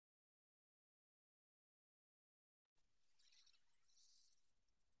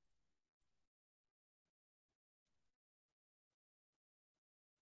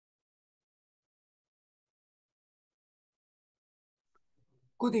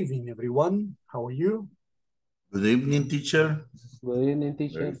Good evening, everyone. How are you? Good evening, teacher. Good evening,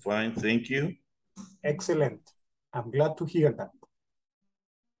 teacher. Very fine, thank you. Excellent. I'm glad to hear that.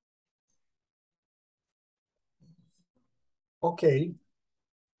 Okay.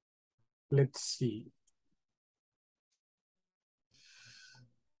 Let's see.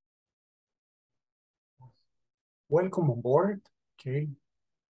 Welcome on board. Okay.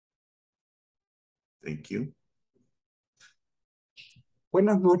 Thank you.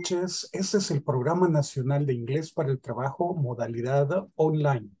 Buenas noches. Este es el Programa Nacional de Inglés para el Trabajo, modalidad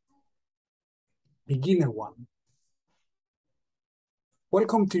online. Beginner 1.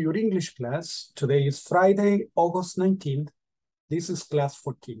 Welcome to your English class. Today is Friday, August 19th. This is class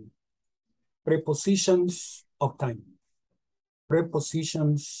 14. Prepositions of time.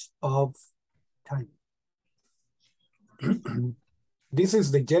 Prepositions of time. This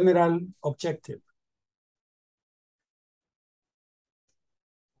is the general objective.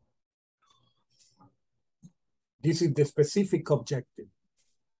 This is the specific objective.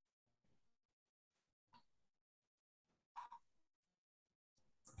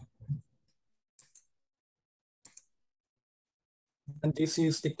 And this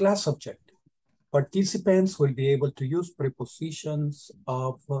is the class objective. Participants will be able to use prepositions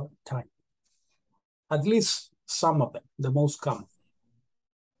of time. At least some of them, the most common.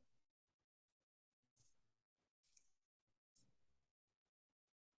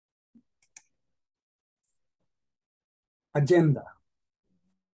 Agenda.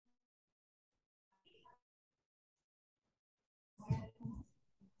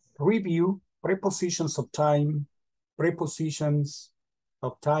 Review prepositions of time and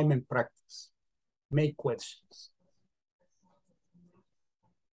practice. Make questions.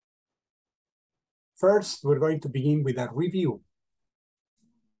 First, we're going to begin with a review.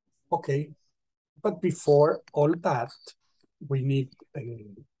 Okay, but before all that, we need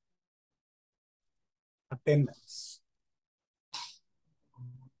attendance.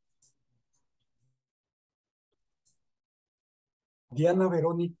 Diana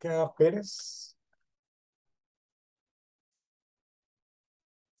Verónica Pérez.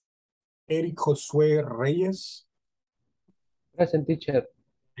 Eric Josué Reyes. Present, teacher.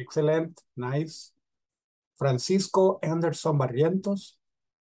 Excellent, nice. Francisco Anderson Barrientos.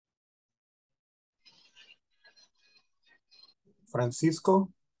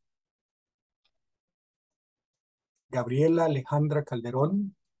 Francisco. Gabriela Alejandra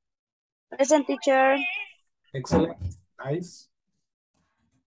Calderón. Present, teacher. Excellent, nice.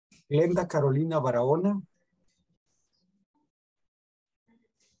 Glenda Carolina Barahona.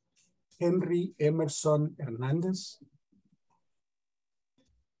 Henry Emerson Hernández.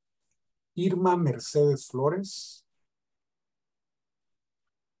 Irma Mercedes Flores.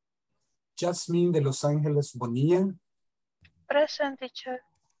 Jasmine de Los Ángeles Bonilla. Present, teacher.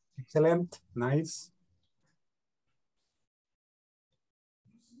 Excellent, nice.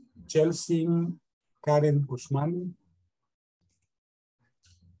 Chelsea Karen Guzmán.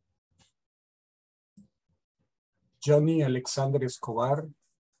 Johnny Alexander Escobar.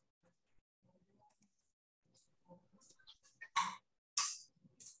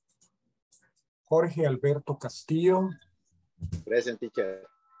 Jorge Alberto Castillo. Present, teacher.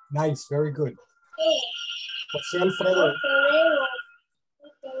 Nice, very good. José Alfredo.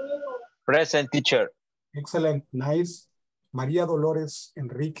 Present, teacher. Excellent, nice. María Dolores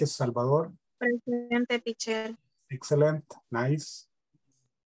Enrique Salvador. Presente, teacher. Excellent, nice.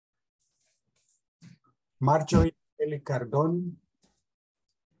 Marjorie L. Cardón.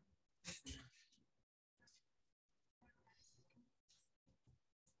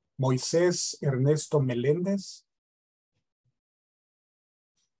 Moisés Ernesto Meléndez.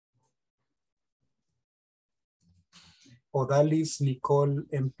 Odalis Nicole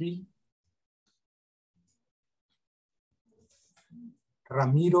MP.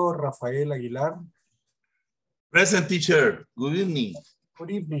 Ramiro Rafael Aguilar. Present, teacher. Good evening. Good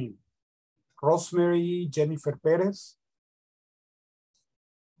evening. Rosemary Jennifer Pérez.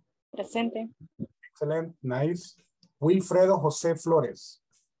 Presente. Excellent, nice. Wilfredo José Flores.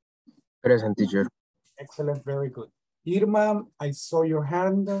 Present, teacher. Excellent, very good. Irma, I saw your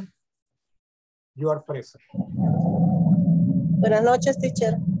hand. You are present. Buenas noches,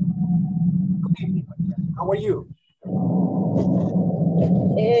 teacher. Good evening, María. How are you?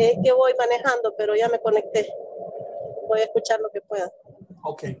 Que voy manejando, pero ya me conecté. Voy a escuchar lo que pueda.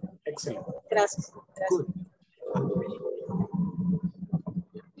 Okay, excellent. Gracias. Good.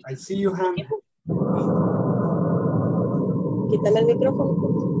 I see your hand. Quítame el micrófono.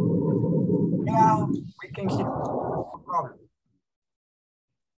 Yeah, we can hear you. No problem.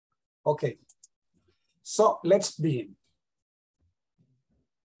 Okay. So let's begin.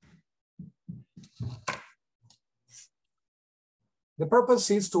 The purpose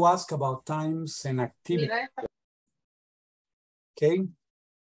is to ask about times and activity. Okay.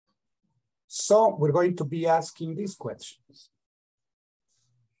 So we're going to be asking these questions.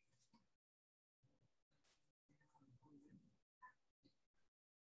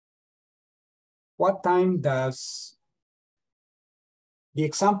 What time does, the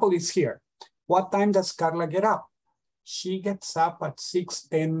example is here. What time does Carla get up? She gets up at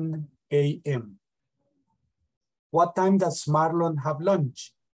 6:10 a.m. What time does Marlon have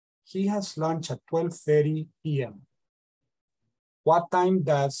lunch? He has lunch at 12:30 p.m. What time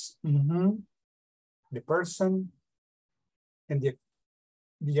does the person and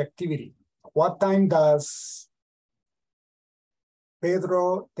the activity? What time does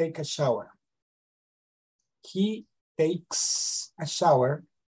Pedro take a shower? He takes a shower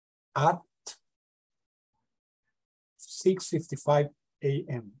at 6:55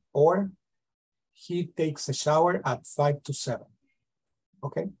 a.m. or he takes a shower at 5 to 7.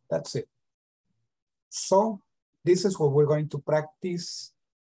 Okay, that's it. So this is what we're going to practice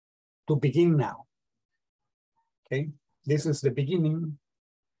to begin now. Okay, this is the beginning.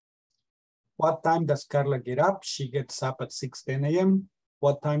 What time does Carla get up? She gets up at 6:10 a.m.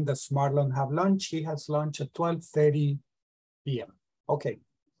 What time does Marlon have lunch? He has lunch at 12:30 p.m. Okay,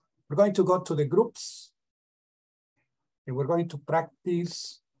 we're going to go to the groups and we're going to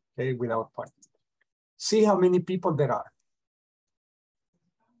practice, okay, without part. See how many people there are.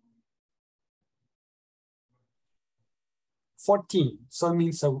 14, so it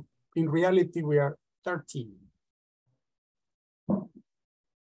means in reality we are 13.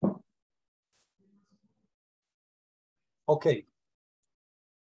 Okay.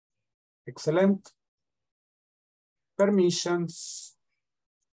 Excellent. Permissions.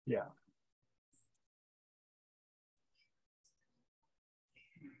 Yeah.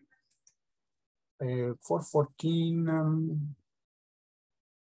 For 14,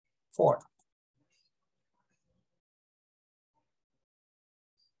 4.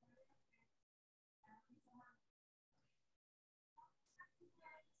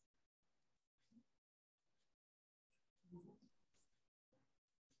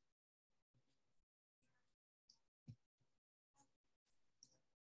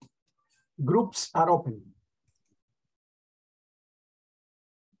 Groups are open.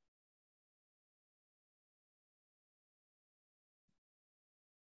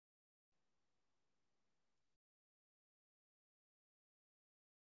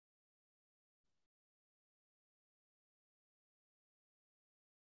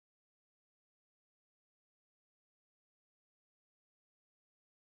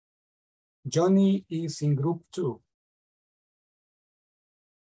 Johnny is in group 2.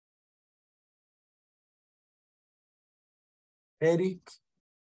 Eric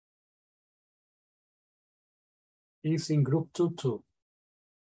is in group 2 too.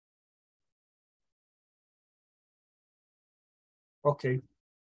 Okay.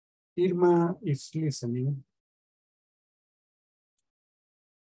 Irma is listening.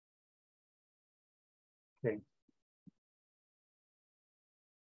 Okay.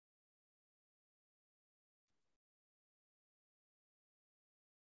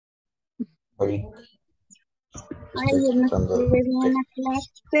 Ahorita Ay, yo tratando me escribí una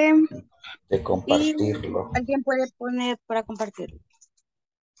clase de y compartirlo. alguien puede poner para compartirlo.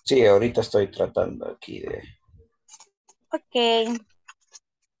 Sí, ahorita estoy tratando aquí de... Ok,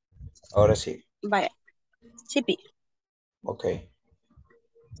 Ahora sí. vaya. Sí, pi. Ok.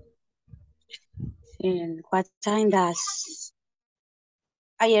 What time does?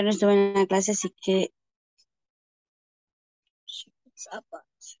 Ayer no estuve en la clase, así que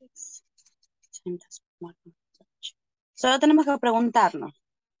solo tenemos que preguntarnos.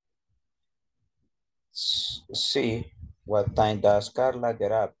 Sí. What time does Carla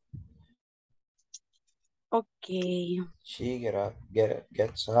get up? Ok. She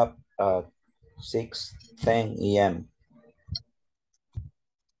gets up at 6:10 a.m.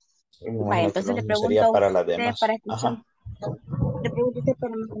 Y me Vaya, imagino que entonces lo le mismo pregunto sería a para las usted demás. para que usted, Ajá. le pregunto a usted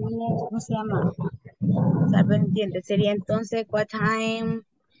para más o menos, ¿cómo se llama? ¿Sabe? ¿Entiende? Sería entonces, what time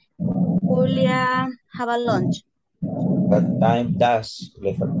Julia have a lunch? What time does,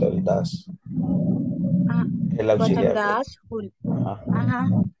 le faltó el does. Ajá. El What time auxiliar. does Julia? Ajá. Ajá.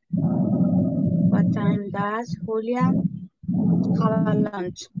 What time does Julia have a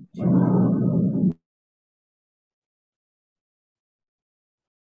lunch?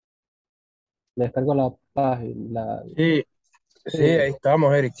 Descargo la página. Sí, sí, ahí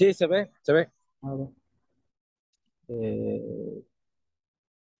estamos, Eric. Sí, se ve, se ve.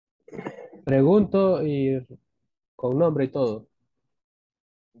 Pregunto y con nombre y todo.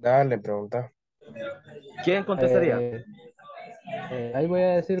 Dale, pregunta. ¿Quién contestaría? Ahí voy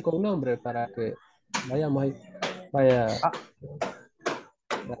a decir con nombre para que vayamos ahí. Vaya,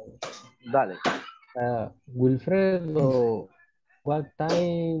 Dale. Wilfredo, what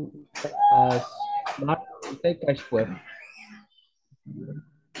time does Martin take a shower?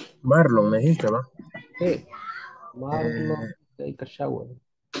 Marlon, me dijiste, ¿va? Sí, Marlon Eh, take a shower.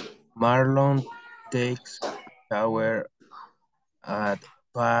 Marlon takes shower at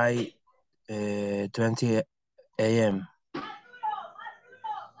 5:20 a.m.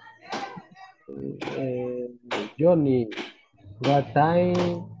 Johnny, what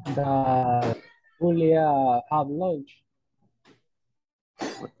time does Julia have lunch?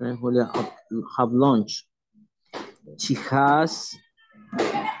 What time Julia have lunch? She has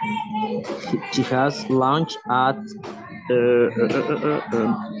lunch at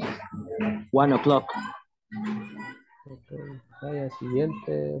 1 o'clock. Okay. Vaya,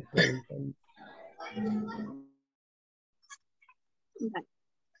 siguiente pregunta.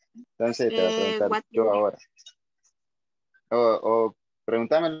 Entonces te voy a preguntar yo ahora. O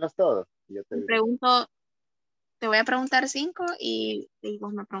pregúntamelos todos. Y yo te digo. Te voy a preguntar 5 y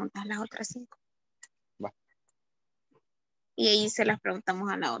vos me preguntas las otras 5. Va. Y ahí se las preguntamos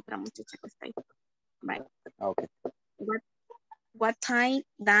a la otra muchacha que está ahí. Bye. Okay. What time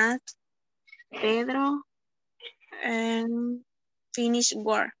does Pedro finish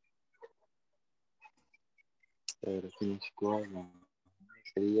work? Pero finish work, no.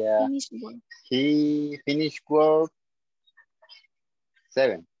 Sería Finish work. he finished work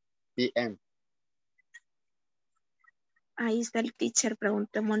 7 p.m. Ahí está el teacher,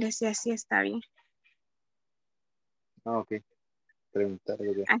 preguntémosle si así está bien. Ah, ok.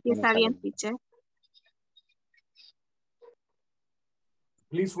 Preguntarle yo. Así No me está bien, sale. teacher.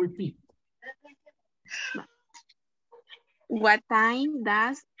 Please repeat. What time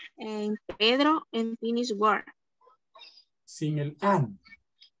does Pedro finish work? Sin el and.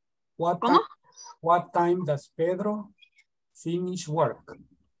 ¿Cómo? What time does Pedro finish work?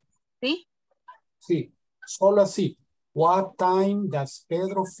 ¿Sí? Sí, solo así. What time does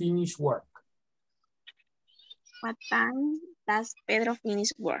Pedro finish work? What time does Pedro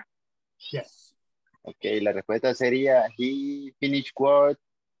finish work? Yes. Ok, la respuesta sería he finished work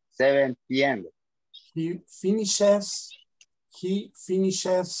 7 p.m. He finishes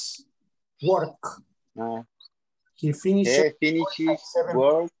work. He finishes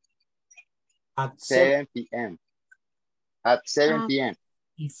work at 7 p.m. At 7 p.m.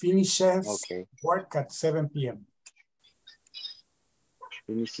 He finishes Okay. work at 7 p.m.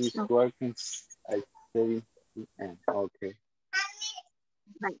 Finishes work at 7 p.m. Okay.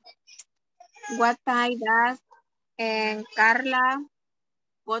 What time does Carla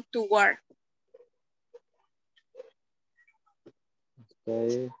go to work?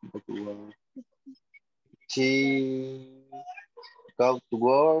 Okay. She go to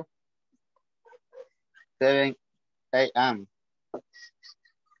work 7 a.m.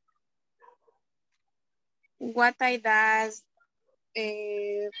 What time does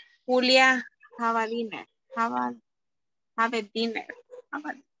Julia have a dinner? Have a dinner.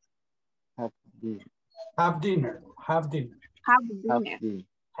 Have dinner.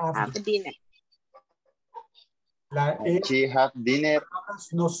 La E She have dinner.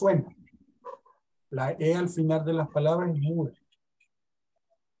 no suena. La E al final de las palabras es muda.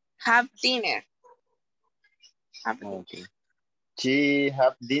 Have dinner. Okay. She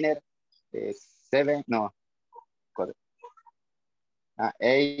have dinner 7, no.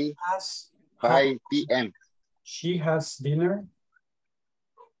 8, 5 p.m. She has dinner.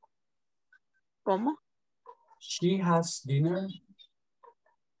 ¿Cómo? She has dinner.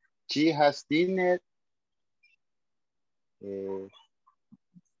 She has dinner.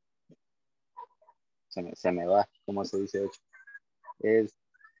 Se me va, ¿cómo se dice 8? Es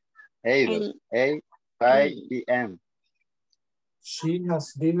 8, 5 p.m. She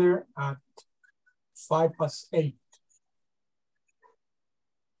has dinner at 8:05.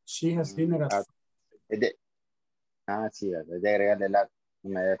 She has dinner at sí, es de agregarle la, no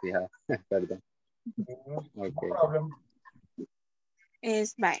me había fijado, perdón. No problem.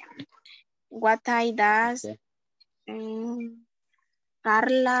 Es, vaya. What time does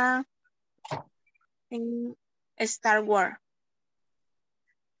Carla start work?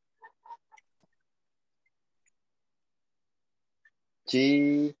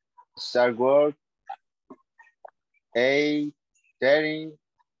 She start work 8:30.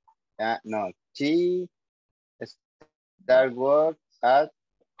 No, she start work at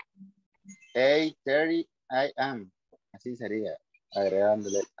 8:30 a.m. Así sería,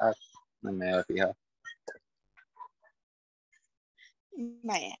 agregándole at. No me había fijado.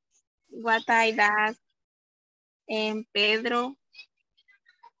 Vaya. What time does Pedro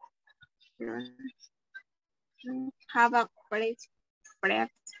Have a breakfast.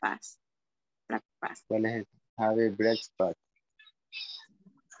 Breakfast. ¿Cuál es el? Have a breakfast.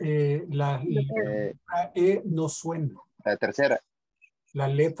 La letra E no suena. La tercera. La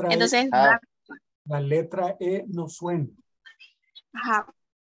letra Entonces, la letra E no suena. have.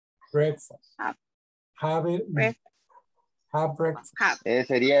 Breakfast. Have. Have it. Breakfast. Have breakfast. Have.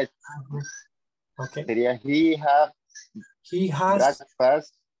 Sería, Okay. sería he have He has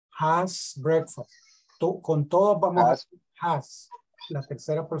breakfast. has breakfast. Con todos vamos Has. a has. La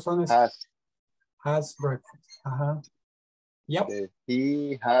tercera persona es has breakfast. Ajá. Yep.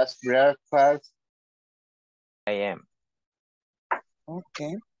 He has breakfast. I am.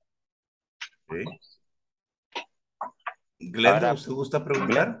 Okay. Okay. Glenda, Ahora, ¿usted gusta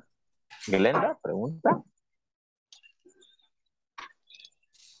preguntar? Glenda, pregunta.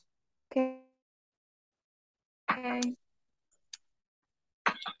 Okay.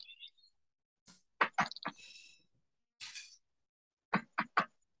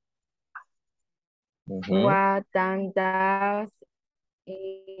 What time does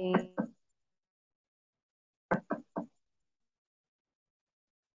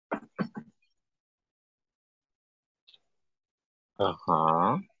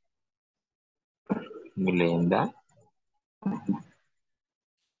Ajá. Glenda.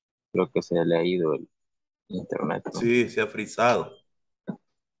 Creo que se le ha ido el internet, ¿no? Sí, se ha frizado.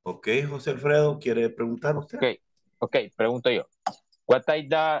 Ok, José Alfredo, ¿quiere preguntar usted? Ok, pregunto yo.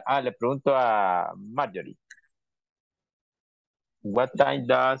 Le pregunto a Marjorie. What time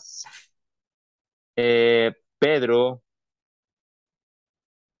does Pedro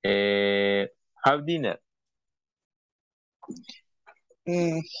have dinner?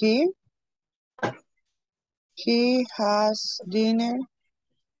 He has dinner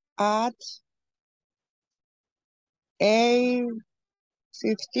at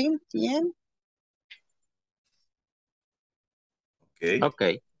 8:15 p.m. Ok.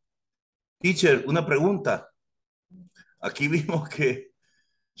 Teacher, una pregunta. Aquí vimos que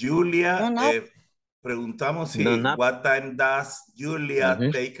Julia, preguntamos si what time does Julia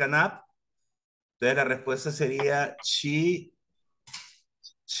take a nap? Entonces la respuesta sería she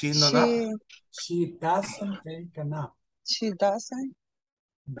no nap. She doesn't take a nap. She doesn't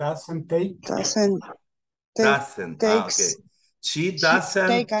take. Doesn't. Okay. She doesn't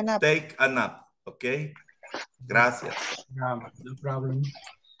take a nap. take a nap. Ok. Gracias. No problem.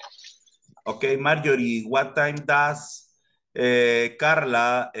 Ok, Marjorie, what time does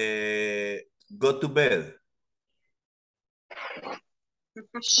Carla go to bed?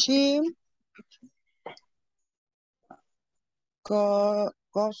 She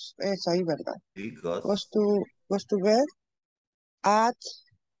goes, es ahí, ¿verdad? Goes to bed at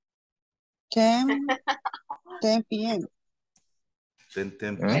 10 p.m. 10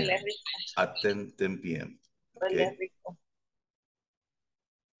 p.m. At 10 p.m. Okay.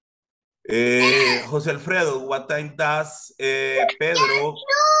 José Alfredo, what time does Pedro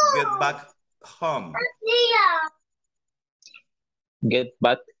get back home? Get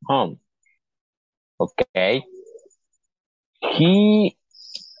back home. Okay. He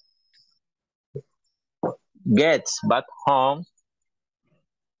gets back home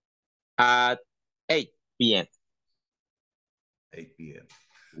at 8 p.m. 8 p.m.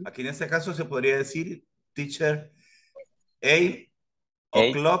 Aquí en este caso se podría decir, teacher, 8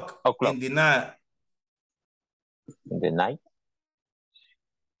 o'clock in the night. In the night?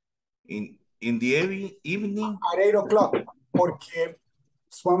 In the evening? At 8 o'clock. Porque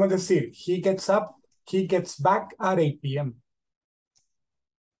podemos decir, he gets back at 8 p.m.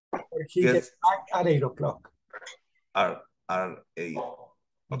 Or he gets back at 8 o'clock. At 8.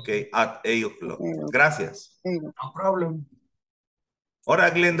 Ok, at 8 o'clock. Gracias. No problem. Hola,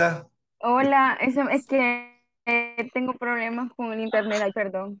 Glenda. Hola, es que tengo problemas con el internet, ay,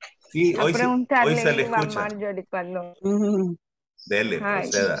 perdón. Sí, A hoy preguntarle se le iba a escucha. Marjorie cuando... Dele,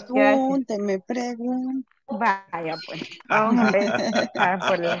 proceda. Pregúnteme, pregunte. Vaya, pues. Vamos a empezar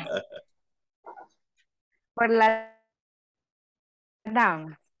por la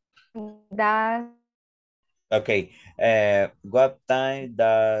dama. Okay. What time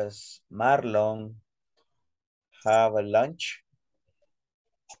does Marlon have a lunch?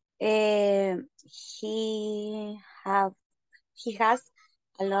 He has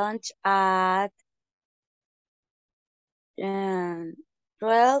a lunch at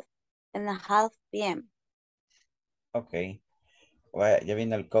 12:30 p.m. Ok. Bueno, ya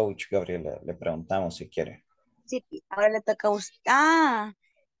vino el coach, Gabriela. Le preguntamos si quiere. Sí, ahora le toca a usted.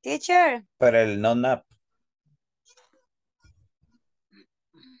 Teacher. Para el no-nap.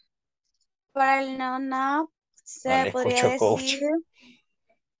 Para el no-nap No se le podría escucho, coach. decir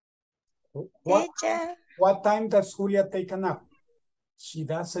Teacher. What time does Julia take a nap? She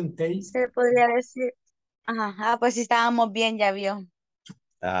doesn't take. Se podría decir. Ajá, pues si estábamos bien, ya vio.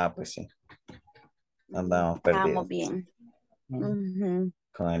 Ah, pues sí. Andamos Estábamos perdidos. bien. Ujú.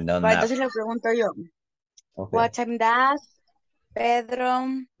 Con el no Bueno, nap. entonces le pregunto yo. Ok. What time does Pedro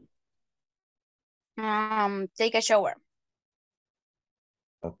take a shower?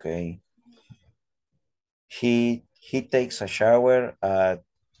 Okay. He takes a shower at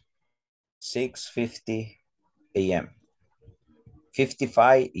 6:50 a.m.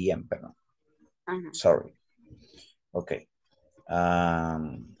 55 a.m. Perdón. Ajá. Sorry. Okay.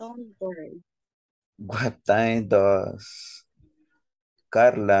 Don't worry. What time does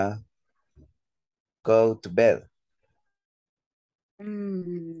Carla go to bed?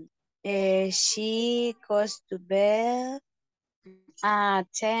 She goes to bed at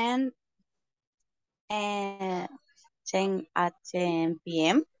 10 at 10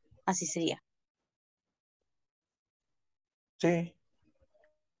 p.m. Así sería. Sí.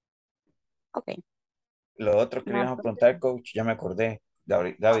 Ok. Lo otro que le No, íbamos a preguntar, coach, ya me acordé.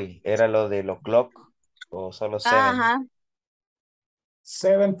 Gaby, ¿era lo de los clock o solo 7? Ajá.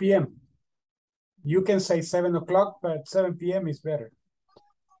 7 p.m. You can say 7 o'clock, but 7 p.m. is better.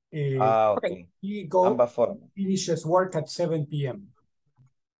 Ok. He Ambas formas. finishes work at 7 p.m.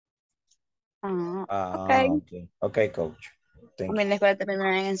 Ok. Ok, coach. A mí en la escuela también me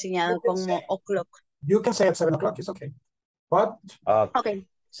han enseñado como o'clock. You can say at 7 o'clock, it's okay. But Okay.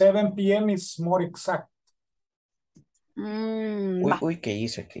 7 p.m. is more exact. Uy, ¿qué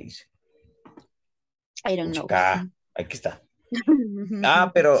hice? I don't know. Aquí está.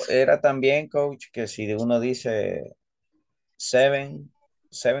 Pero era también, coach, que si uno dice 7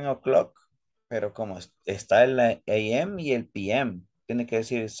 o'clock, pero como está el AM y el PM, tiene que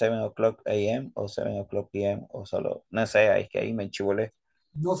decir 7 o'clock AM o 7 o'clock PM o solo, no sé, es que ahí me enchulé.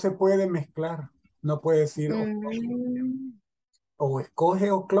 No se puede mezclar. No puede decir o escoge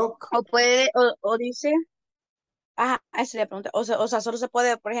o'clock. O puede, o dice, eso le pregunto. O sea, solo se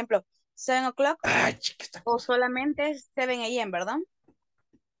puede, por ejemplo, 7 o'clock o solamente 7 a.m., ¿verdad?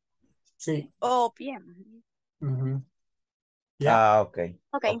 Sí. O PM. Ok.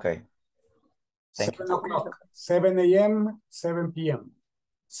 Okay. 7 o'clock, 7 a.m., 7 p.m.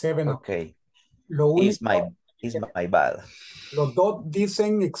 7 o'clock. Ok. Lo único, It's my bad. Los dos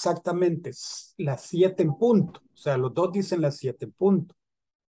dicen exactamente las 7 en punto. O sea, los dos dicen las 7 en punto.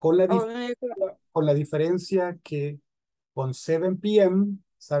 Con la diferencia que con 7 p.m.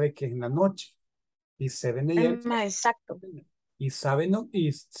 sabe que es en la noche. Y 7 a.m. Exacto. Y 7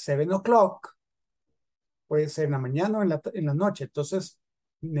 o'clock puede ser en la mañana o en la noche. Entonces,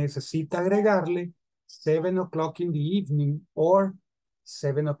 necesita agregarle 7 o'clock in the evening or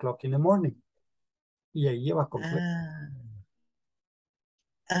 7 o'clock in the morning. Y ahí lleva completo.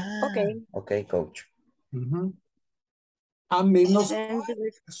 Ok, coach. A menos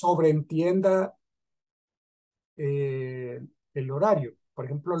que sobreentienda el horario. Por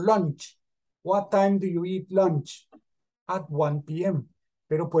ejemplo, lunch. What time do you eat lunch? At 1 p.m.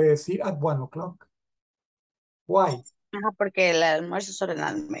 Pero puede decir at 1 o'clock. Why? Porque el almuerzo solo en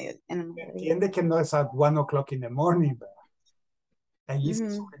el mediodía. Entiende que no es at 1 o'clock in the morning, ¿verdad? Allí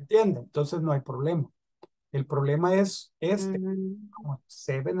se sobreentiende, entonces no hay problema. El problema es como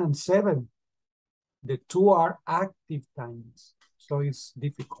 7 and 7. The two are active times, so it's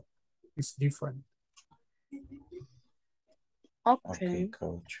difficult. It's different. Okay,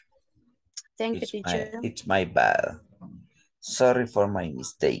 coach. Thank you, teacher. It's my bad. Sorry for my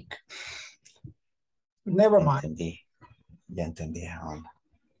mistake. Never mind. Ya entendí.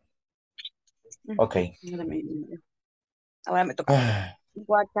 Ok. Ahora me toca.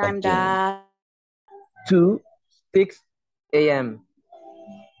 What time does 6 a.m.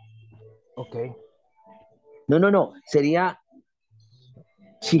 Ok. No. Sería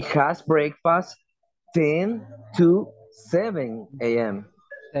she has breakfast 10 to 7 a.m.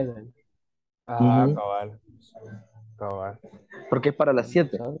 7. Cabal. Porque es para las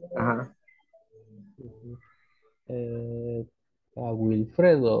 7. Ajá.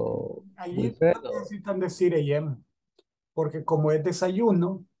 Wilfredo. Allí no necesitan decir AM, porque como es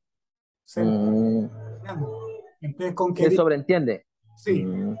desayuno, entonces con ¿Se qué sobreentiende? sí.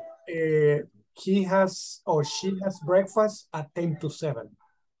 He has or she has breakfast at 10 to 7.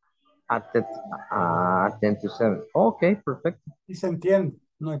 At 10 to 7. Ok, perfecto. Y se entiende,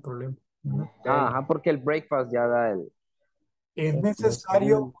 no hay problema. Ajá, porque el breakfast ya da el... Es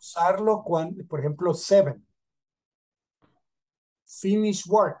necesario usarlo cuando, por ejemplo, 7. Finish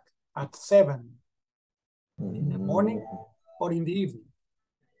work at 7 in the morning or in the evening.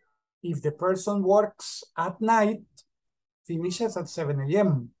 If the person works at night, finishes at 7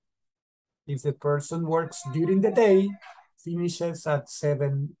 a.m. If the person works during the day, finishes at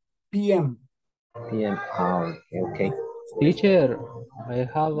 7 p.m. PM. Okay. Teacher, I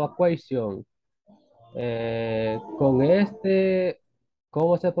have a question. Con este,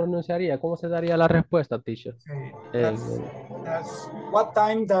 ¿cómo se pronunciaría? ¿Cómo se daría la respuesta, teacher? Okay, En- that's what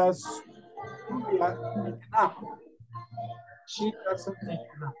time does Julia take a nap? She doesn't take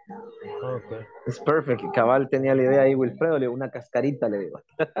a nap. Okay. It's perfect. Cabal tenía la idea ahí, Wilfredo, le digo, una cascarita, le digo.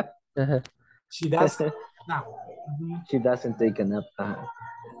 She doesn't take a nap. Mhm. She doesn't take a nap. Ajá.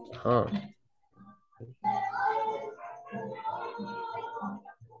 Ah.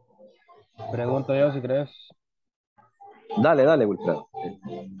 Pregunto yo si crees. Dale, dale, Wilfredo.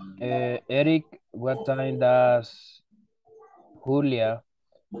 Eric, what time does Julia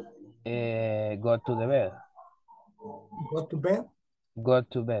go to the bed? Go to bed. Go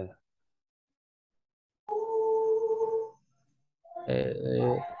to bed.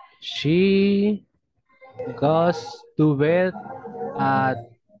 She goes to bed at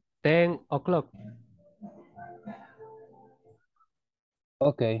 10 o'clock.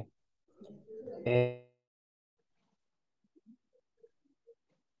 Okay.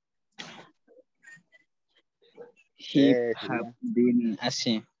 He have been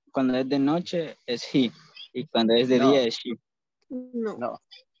así. Cuando es de noche es he. Y cuando es de No. día es she. No.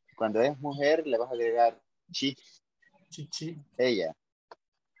 Cuando es mujer le vas a agregar she. Chichi. Ella.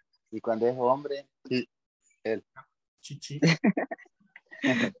 Y cuando es hombre, él. Chichi.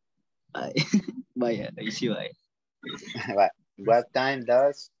 Ay, vaya, ahí sí vaya. What time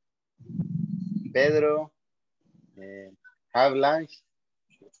does Pedro have lunch?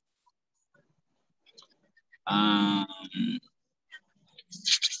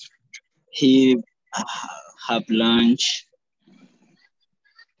 He have lunch.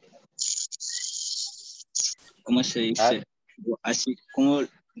 ¿Cómo se dice? Así como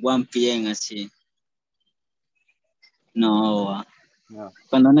 1 p.m. así. No.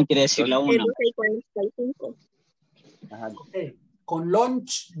 Cuando uno quiere decir la 1. Okay. Con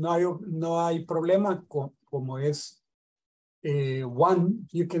lunch no hay problema como es 1,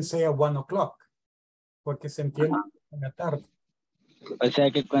 you can say at 1 o'clock, porque se entiende en la tarde. O sea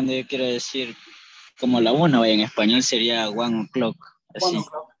que cuando yo quiero decir como la 1 en español sería 1 o'clock. 1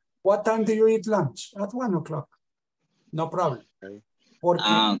 o'clock. What time do you eat lunch? At 1 o'clock. No problem. Porque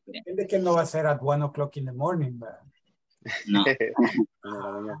entiende que no va a ser at 1 o'clock in the morning, ¿verdad? No.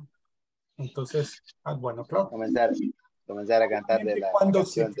 Entonces, at 1 o'clock. Comenzar a cantar de la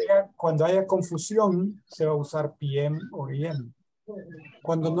canción cuando haya confusión, se va a usar PM o AM.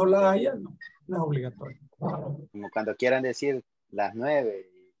 Cuando no la haya, no es obligatorio. Como cuando quieran decir las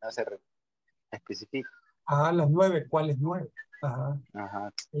 9 y no se especifica. Ah, las 9, ¿cuál es 9? Ajá.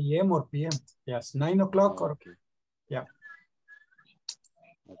 AM or PM. Yes, 9 o'clock or... Yeah.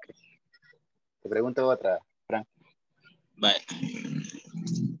 Okay. Te pregunto otra, Frank. Bye.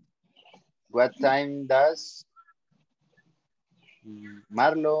 What time does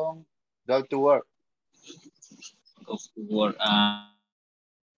Marlon go to work? Go to work.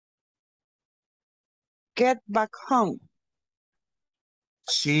 Get back home.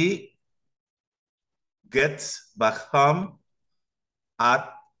 She gets back home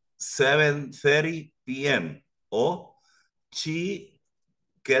at 7:30 p.m. or she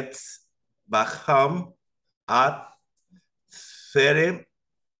gets back home at 7:30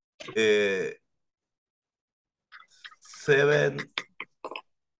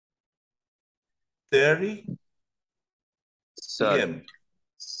 p.m.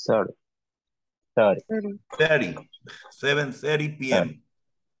 7:30 p.m.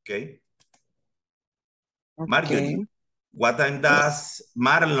 Okay. Marjorie, what time does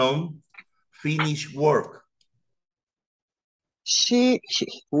Marlon finish work? He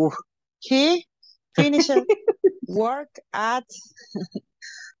finishes work at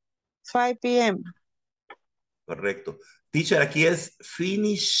 5 p.m. Correcto. Teacher, aquí es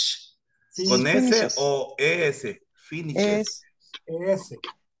finish con Finishes. S o ES. Finishes.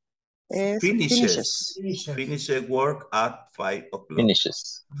 Finishes. Finishes work at 5 o'clock.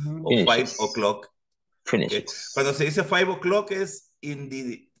 Finishes. O 5 o'clock. Finishes. Okay. Cuando se dice 5 o'clock es in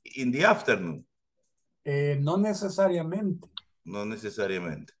the afternoon. No necesariamente. No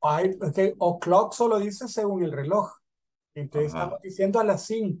necesariamente. Okay. O'clock solo dice según el reloj. Entonces estamos diciendo a las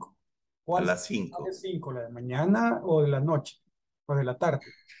 5. A las 5. ¿La de 5? ¿La de mañana o de la noche? ¿O de la tarde?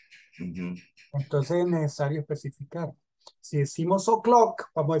 Entonces es necesario especificar. Si decimos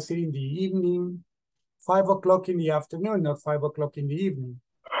o'clock, vamos a decir in the evening, 5 o'clock in the afternoon, not 5 o'clock in the evening.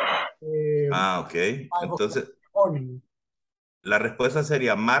 Ok. Entonces, la respuesta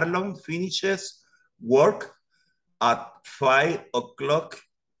sería Marlon finishes work at 5 o'clock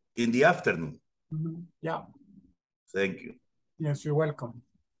In the afternoon. Yeah. Thank you. Yes, you're welcome.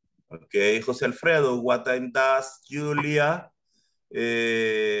 Okay, José Alfredo, what time does Julia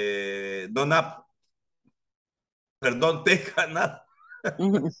no nap? Perdón, take a nap.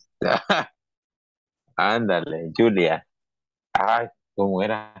 Ándale, Julia. Ay, ¿cómo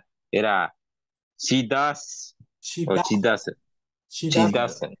era? Era, she does, She or does. she doesn't. She She doesn't.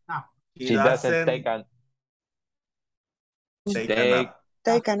 doesn't. No. She doesn't take a nap.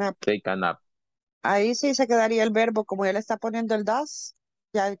 Take a nap. Take a nap. Ahí sí se quedaría el verbo, como él está poniendo el does,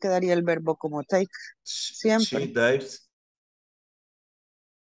 ya quedaría el verbo como take. Siempre. She dives.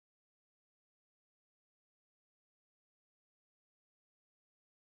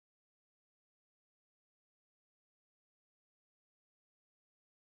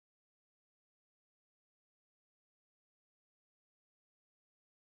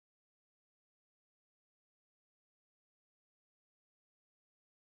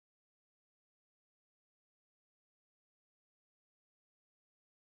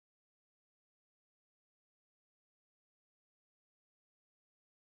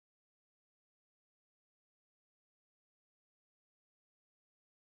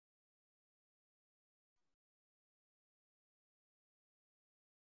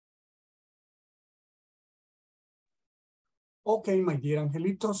 Okay, my dear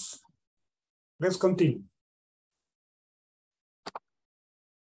angelitos. Let's continue.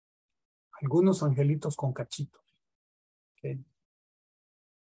 Algunos angelitos con cachitos. Okay.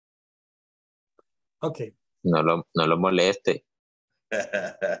 Okay. No lo moleste.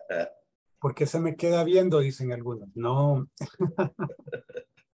 ¿Por qué se me queda viendo? Dicen algunos. No.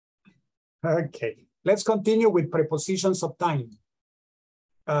 Okay. Let's continue with prepositions of time.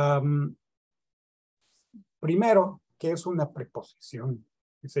 Primero, ¿qué es una preposición?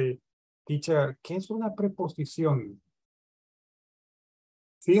 Dice, teacher, ¿qué es una preposición?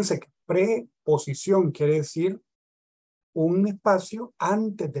 Fíjense que preposición quiere decir un espacio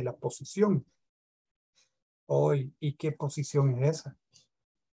antes de la posición. Hoy, ¿y qué posición es esa?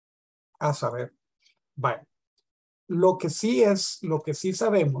 A saber. Vale. Lo que sí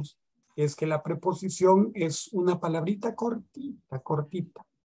sabemos es que la preposición es una palabrita cortita.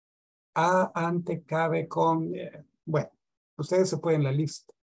 A, ante, cabe, con, bueno, ustedes se pueden la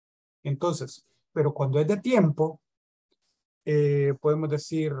lista. Entonces, pero cuando es de tiempo, podemos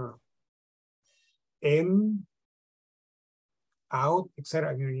decir en, out,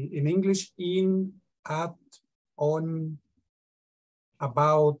 etc. En English, in, at, on,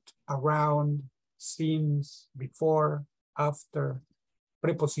 about, around, since, before, after,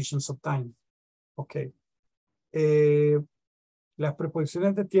 prepositions of time. Ok. Las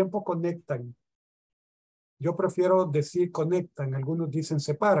preposiciones de tiempo conectan. Yo prefiero decir conectan, algunos dicen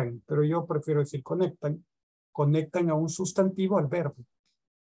separan, pero yo prefiero decir conectan. Conectan a un sustantivo al verbo.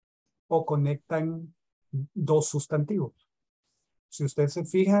 O conectan dos sustantivos. Si ustedes se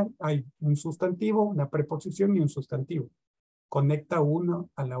fijan, hay un sustantivo, una preposición y un sustantivo. Conecta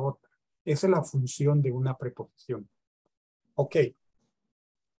uno a la otra. Esa es la función de una preposición. Ok.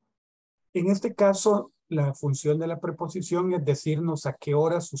 En este caso, la función de la preposición es decirnos a qué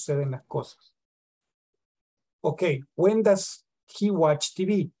hora suceden las cosas. Ok, when does he watch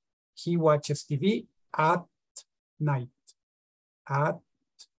TV? He watches TV at night. At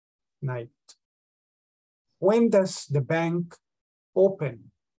night. When does the bank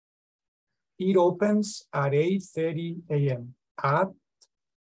open? It opens at 8:30 a.m. At,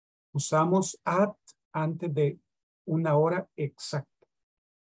 usamos at antes de una hora exacta.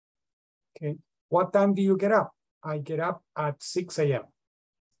 Okay. What time do you get up? I get up at 6 a.m.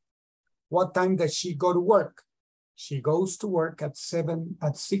 What time does she go to work? She goes to work at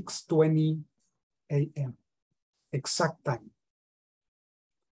 6:20 a.m. Exact time.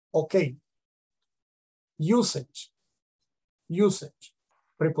 Okay. Usage.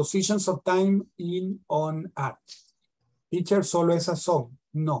 Prepositions of time in, on, at. Teacher, ¿solo esas son?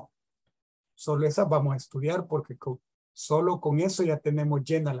 No. Solo esas vamos a estudiar porque solo con eso ya tenemos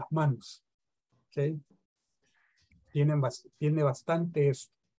llenas las manos. Okay. Tiene bastante eso.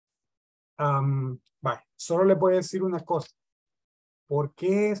 Vale. Solo les voy a decir una cosa. ¿Por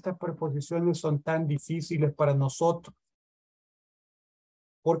qué estas preposiciones son tan difíciles para nosotros?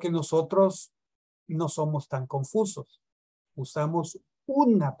 Porque nosotros no somos tan confusos. Usamos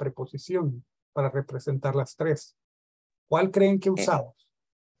una preposición para representar las tres. ¿Cuál creen que usamos?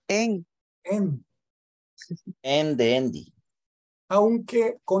 En. En de Andy.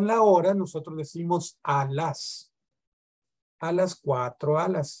 Aunque con la hora nosotros decimos a las 4, a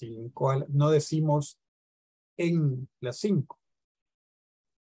las 5, no decimos en las 5,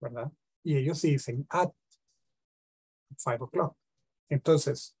 ¿verdad? Y ellos sí dicen at 5 o'clock.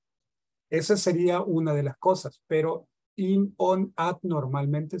 Entonces, Esa sería una de las cosas, pero in, on, at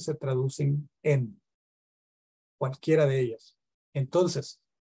normalmente se traducen en cualquiera de ellas. Entonces,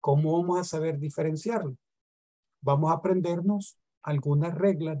 ¿cómo vamos a saber diferenciarlo? Vamos a aprendernos algunas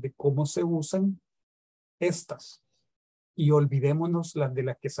reglas de cómo se usan estas y olvidémonos las de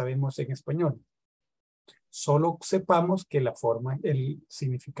las que sabemos en español. Solo sepamos que la forma, el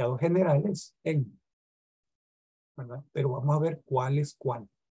significado general es en, ¿verdad? Pero vamos a ver cuál es cuál.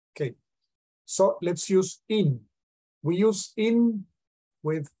 Okay. So let's use in. We use in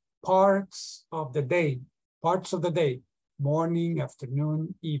with parts of the day. Parts of the day. Morning,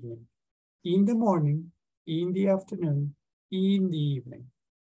 afternoon, evening. In the morning, in the afternoon, in the evening.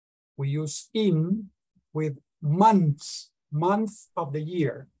 We use in with months. Month of the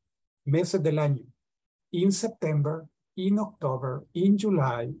year. Meses del año. In September, in October, in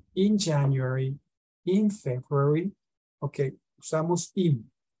July, in January, in February. Ok, usamos in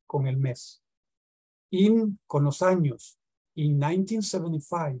con el mes. In con los años. In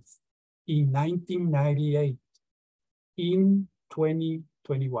 1975, in 1998, in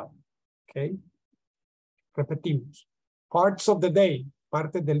 2021. Ok. Repetimos. Parts of the day,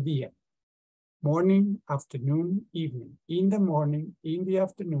 partes del día. Morning, afternoon, evening. In the morning, in the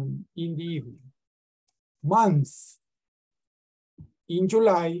afternoon, in the evening. Month. In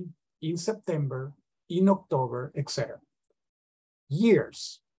July, in September, in October, etc.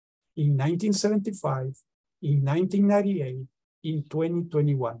 Years. In 1975, in 1998, in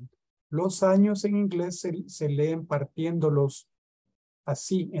 2021. Los años en inglés se leen partiéndolos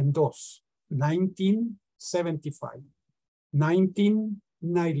así en dos. 1975,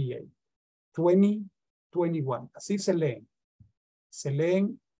 1998, 2021. Así se leen. Se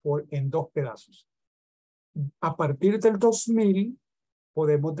leen en dos pedazos. A partir del 2000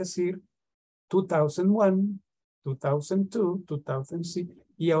 podemos decir 2001, 2002, 2006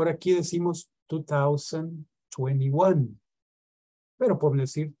 y ahora aquí decimos 2021. Pero podemos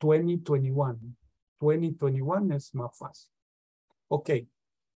decir 2021. 2021 es más fácil. Ok.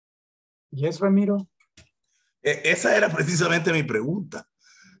 Yes, Ramiro. Esa era precisamente mi pregunta.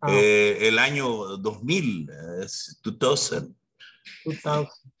 El año 2000 es 2000.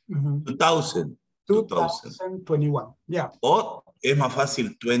 2000. 2021. Yeah. O es más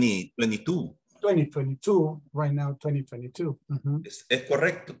fácil 2022. 2022. Right now, 2022. Es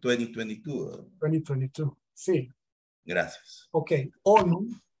correcto, 2022. 2022. Sí. Gracias. Ok. On.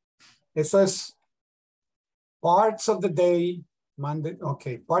 Eso es parts of the day. Monday.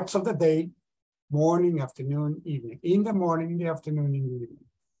 Okay. Parts of the day. Morning, afternoon, evening. In the morning, in the afternoon, in the evening.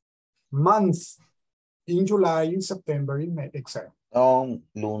 Month. In July, in September, in May, etc. On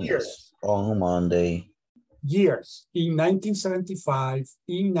lunes. Years. On Monday. Years. In 1975,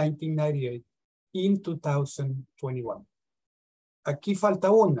 in 1998, in 2021. Aquí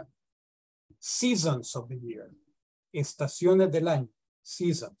falta una. Seasons of the year. Estaciones del año.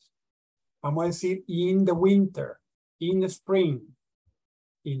 Seasons. Vamos a decir in the winter, in the spring.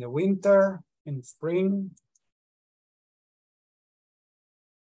 In the winter, in the spring.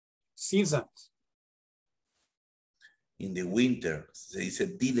 Seasons. In the winter. Se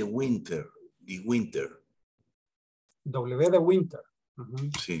dice the winter. The winter. W de winter.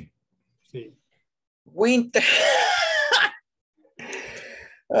 Sí. Sí. Winter.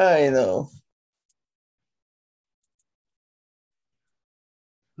 Ay, no.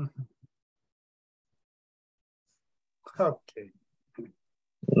 Ok.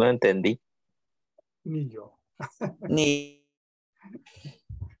 No entendí. Ni yo. Ni.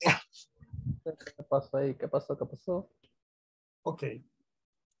 ¿Qué pasó ahí? ¿Qué pasó? ¿Qué pasó? Ok.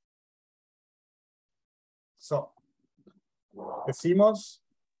 So, decimos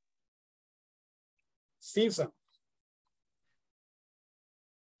season.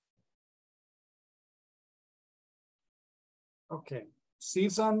 Ok.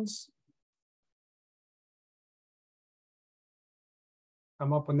 Seasons.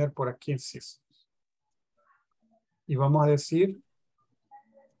 Vamos a poner por aquí seasons. Y vamos a decir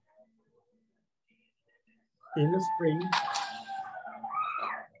in the spring.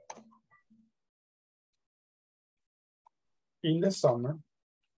 In the summer.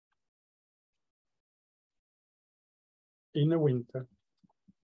 In the winter.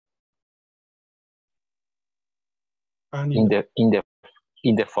 And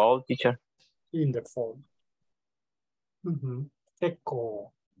In the fall, teacher. in the fall.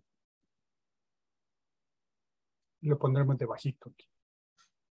 Eco. Lo pondremos debajito aquí.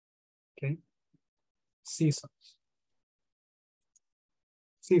 Okay. Seasons.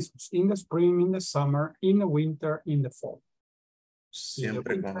 Seasons. In the spring, in the summer, in the winter, in the fall.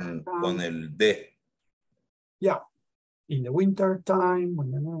 Siempre con el D. Yeah. In the winter time.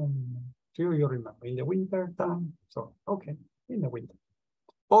 Do you remember? In the winter time. So, okay, in the winter.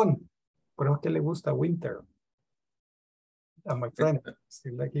 On. Pero es que le gusta winter. A my friend.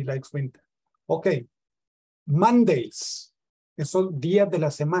 He likes winter. Okay. Mondays. Esos días de la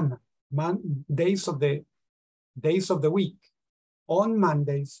semana. Days of the week. On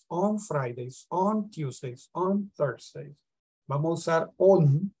Mondays, on Fridays, on Tuesdays, on Thursdays. Vamos a usar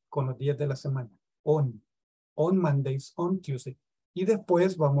on con los días de la semana. On Mondays, on Tuesdays. Y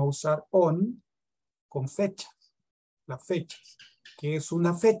después vamos a usar on con fechas. Las fechas. ¿Qué es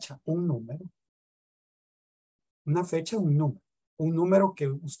una fecha? Un número. Una fecha, un número. Un número que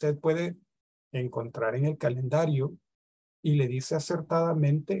usted puede encontrar en el calendario y le dice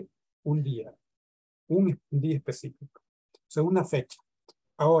acertadamente un día. Un día específico. O sea, una fecha.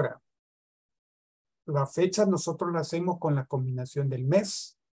 Ahora, la fecha nosotros la hacemos con la combinación del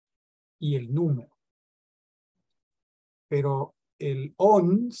mes y el número. Pero el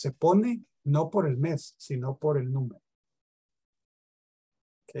on se pone no por el mes, sino por el número.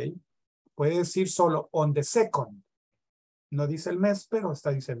 ¿Ok? Puede decir solo on the second. No dice el mes, pero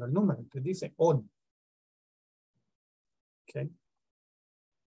está diciendo el número. Entonces dice on. ¿Ok?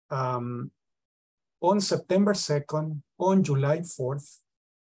 On September 2nd, on July 4th,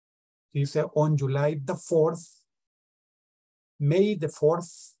 dice on July the 4th, May the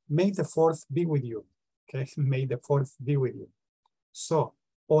 4th be with you. Okay, May the 4th be with you. So,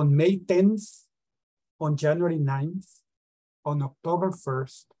 on May 10th, on January 9th, on October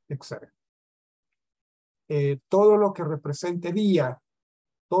 1st, etc. Todo lo que represente día,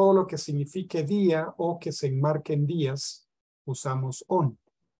 todo lo que signifique día o que se enmarque en días, usamos on.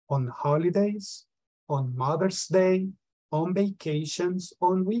 On holidays, on Mother's Day, on vacations,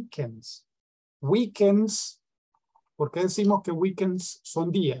 on weekends. Weekends, ¿por qué decimos que weekends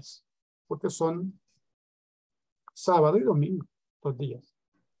son días? Porque son sábado y domingo, 2 días.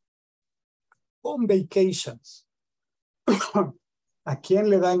 On vacations. ¿A quién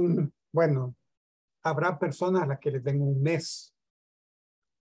le dan? Bueno, habrá personas a las que les den un mes.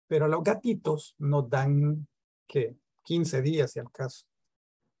 Pero a los gatitos nos dan, ¿qué? 15 días, si al caso.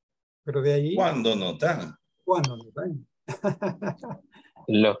 Pero de ahí... ¿Cuándo nos dan? ¿Cuándo nos dan?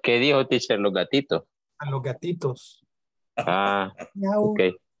 Los que dijo, teacher, los gatitos. A los gatitos. Ah, Miau. ok.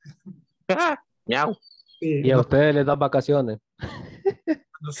 Miau. Sí, Y a ustedes les dan vacaciones.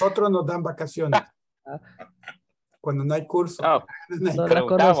 nosotros nos dan vacaciones. Cuando no hay curso. Oh, No hay No las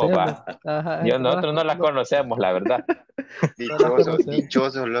preguntamos, conocemos. va. Ajá, Nosotros no las conocemos, la verdad.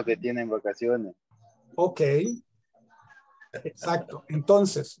 Dichosos los que tienen vacaciones. Ok. Exacto.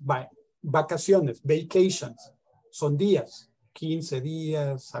 Entonces, vacaciones, vacations, son días. 15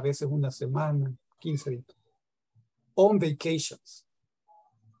 días, a veces una semana, 15 días. On vacations.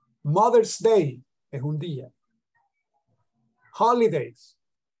 Mother's Day es un día. Holidays,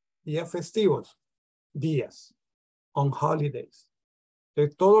 días festivos, días. On holidays.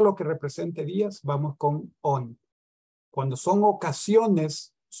 Entonces, todo lo que represente días, vamos con on. Cuando son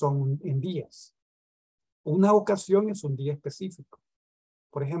ocasiones, son en días. Una ocasión es un día específico.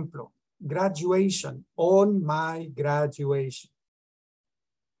 Por ejemplo, graduation, on my graduation.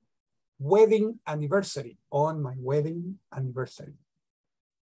 Wedding anniversary, on my wedding anniversary.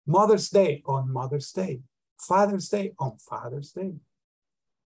 Mother's Day, on Mother's Day. Father's Day, on Father's Day.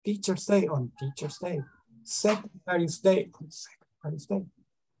 Teacher's Day, on Teacher's Day. Secretary's Day, on Secretary's Day.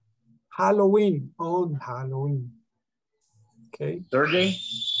 Halloween, on Halloween. Okay. Thursday,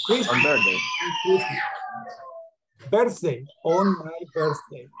 Christmas, on Thursday. on Christmas. Birthday, on my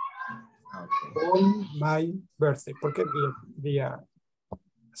birthday. Okay. On my birthday. Porque día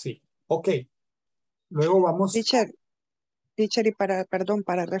sí. Ok. Luego vamos. Teacher, y perdón,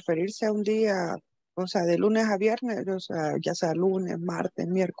 para referirse a un día, o sea, de lunes a viernes, o sea, ya sea lunes, martes,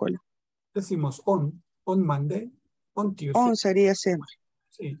 miércoles. Decimos on Monday, on Tuesday. On sería siempre.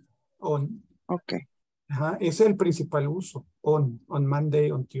 Sí, on. Ok. Ajá, ese es el principal uso. On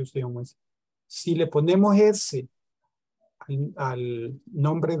Monday, on Tuesday, on Wednesday. Si le ponemos ese al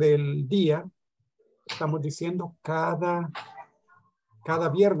nombre del día, estamos diciendo cada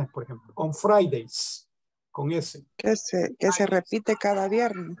viernes, por ejemplo. On Fridays, con ese. Que se repite cada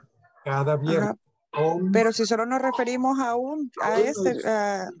viernes. Cada viernes. Pero si solo nos referimos a este.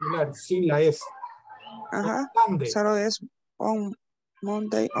 Sin la S. Ajá. Solo es on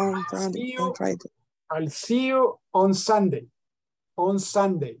Monday, on Friday. I'll see you on Sunday. On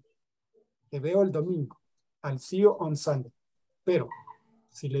Sunday. Te veo el domingo. I'll see you on Sunday. Pero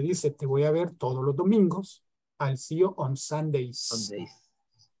si le dice te voy a ver todos los domingos, I'll see you on Sundays.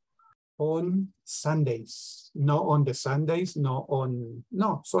 On Sundays. No on the Sundays, no,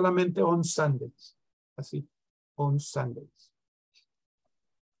 solamente on Sundays. Así, on Sundays.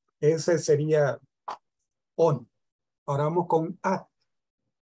 Ese sería on. Ahora vamos con at.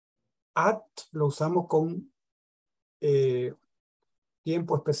 At lo usamos con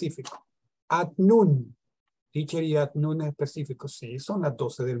tiempo específico. At noon. Teacher, y at noon es específico. Sí, son las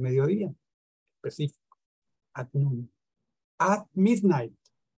 12 del mediodía. Específico. At noon. At midnight.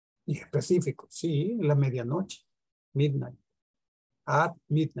 Y específico. Sí, la medianoche. Midnight. At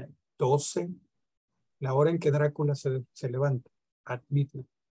midnight. 12. La hora en que Drácula se levanta. At midnight.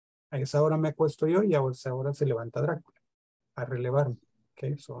 A esa hora me acuesto yo y a esa hora se levanta Drácula. A relevarme.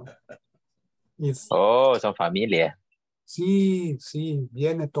 Okay, so, Oh, son familia. sí, sí,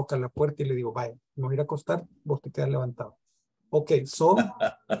 viene, toca la puerta y le digo, vaya, me voy a ir a acostar, vos te quedas levantado. Ok, so,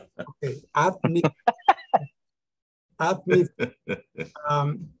 okay, at midnight.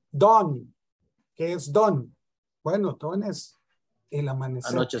 Dawn, ¿qué es dawn? Bueno, dawn es el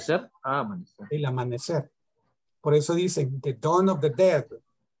amanecer. Anochecer. Amanecer. El amanecer. Por eso dicen, the dawn of the dead,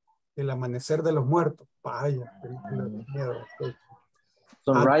 el amanecer de los muertos. Vaya, película de miedo.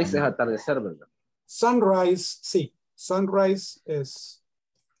 Sunrise es atardecer, ¿verdad? Sunrise, sí. Sunrise es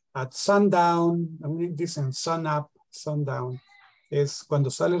at sundown. Dicen sun up, sundown. Es cuando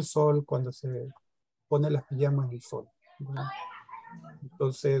sale el sol, cuando se pone las pijamas del sol. ¿Verdad?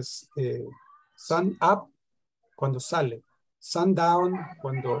 Entonces, sun up, cuando sale. Sundown,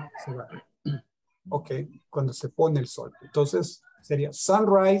 cuando se va. Ok, cuando se pone el sol. Entonces, sería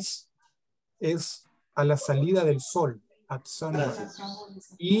sunrise es a la salida del sol. At sunrise.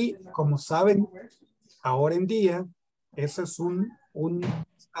 Y como saben, ahora en día, eso es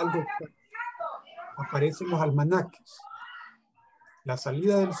algo que aparece en los almanaques. La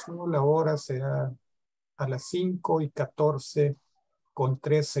salida del sol ahora será a las 5:14 con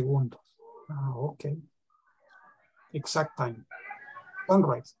 3 segundos. Ah, ok. Exact time.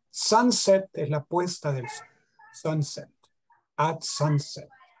 Sunrise. Sunset es la puesta del sol. Sunset. At sunset.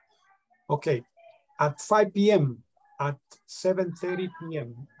 Ok. At 5 p.m. At 7:30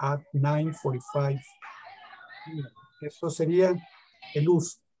 p.m. At 9:45 p.m. Eso sería el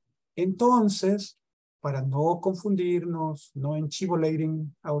uso. Entonces, para no confundirnos, no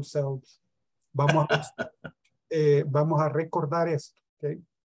enchivolating ourselves, vamos a recordar esto, ¿okay?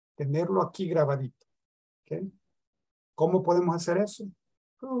 Tenerlo aquí grabadito, ¿okay? ¿Cómo podemos hacer eso?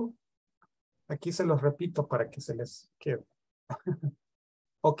 Aquí se los repito para que se les quede.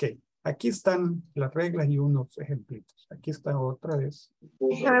 Ok, aquí están las reglas y unos ejemplitos. Aquí está otra vez. No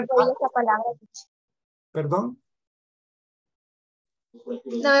me podía esa palabra. ¿Perdón?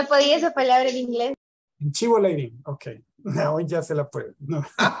 No me podía esa palabra en inglés. Enchivolating, ok. Hoy ya se la puede. No.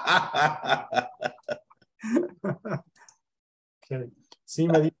 Okay. Sí,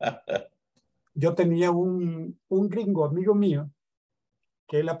 me dijo. Yo tenía un gringo, amigo mío,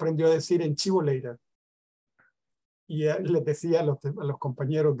 que él aprendió a decir enchivolator. Y él les decía a los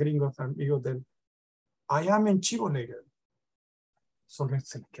compañeros gringos, amigos de él, I am enchivolator. Solo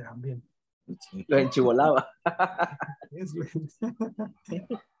se le quedan bien. Lo enchivolaba.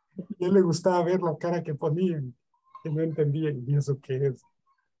 Y a él le gustaba ver la cara que ponían, que no entendían. ¿Y eso qué es?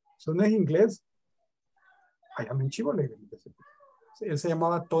 ¿Eso no es inglés? I am enchivolator. Él se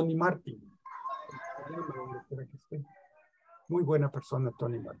llamaba Tony Martin. Muy buena persona,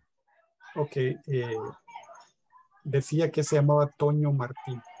 Tony Martin. Ok, decía que se llamaba Toño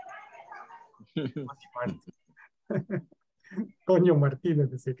Martín. Toño Martínez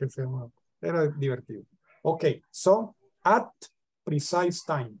decía que se llamaba. Era divertido. Ok, so, at precise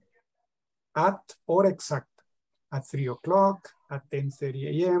time. At hora exacta. At 3 o'clock, at 10:30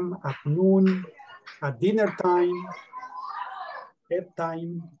 a.m., at noon, at dinner time,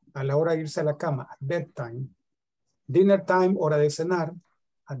 bedtime, a la hora de irse a la cama, at bedtime. Dinner time, hora de cenar,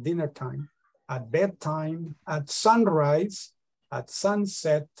 at dinner time. At bedtime, at sunrise, at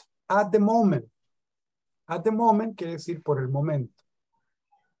sunset, at the moment. At the moment quiere decir por el momento.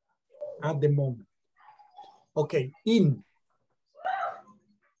 At the moment. Ok, in.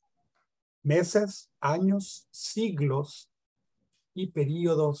 Meses, años, siglos y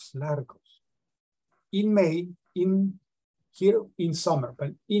periodos largos. In May, here in summer,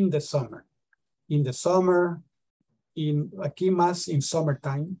 but in the summer. In the summer, aquí más in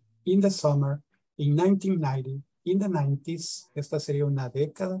summertime, in the summer, in 1990, in the 90s, esta sería una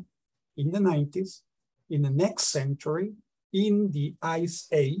década, in the 90s, in the next century, in the Ice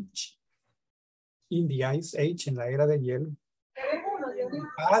Age, en la era de hielo, in the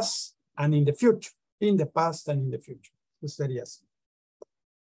past and in the future, in the past and in the future. Eso sería así.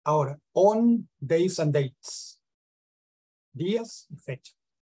 Ahora, on days and dates, días y fecha.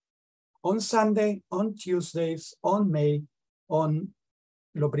 On Sunday, on Tuesdays, on May,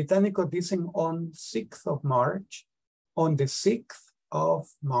 los británicos dicen on 6th of March, on the 6th, of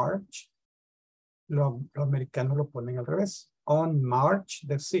March. Los americanos lo ponen al revés. On March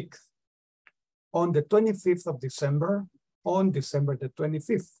the 6th. On the 25th of December. On December the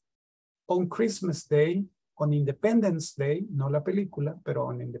 25th. On Christmas Day. On Independence Day. No la película, pero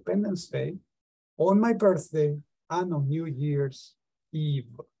on Independence Day. On my birthday. And on New Year's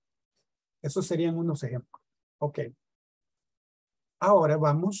Eve. Esos serían unos ejemplos. Ok. Ahora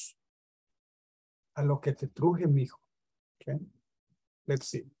vamos a lo que te truje, mijo. Okay. Let's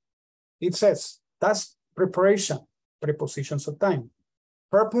see. It says, task preparation, prepositions of time.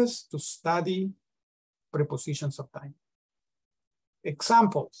 Purpose to study prepositions of time.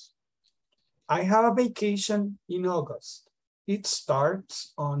 Examples. I have a vacation in August. It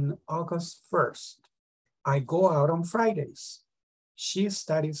starts on August 1st. I go out on Fridays. She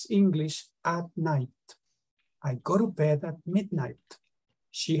studies English at night. I go to bed at midnight.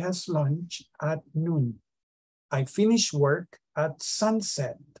 She has lunch at noon. I finish work at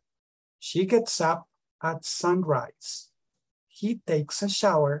sunset. She gets up at sunrise. He takes a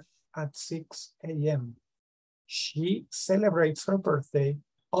shower at 6 a.m. She celebrates her birthday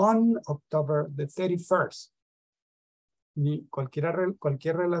on October the 31st. Ni cualquier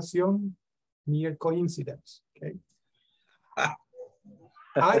relación, mere coincidence, okay?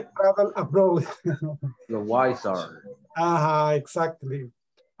 I travel abroad. The wise are. Exactly.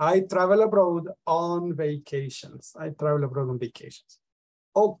 I travel abroad on vacations. I travel abroad on vacations.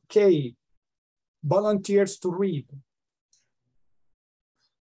 Okay. Volunteers to read.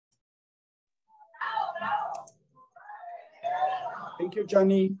 Thank you,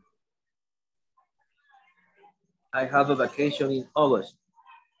 Johnny. I have a vacation in August.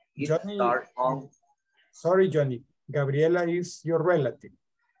 It Johnny, starts on... Sorry, Johnny. Gabriela is your relative.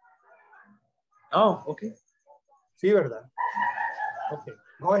 Oh, okay. Sí, ¿verdad? Okay.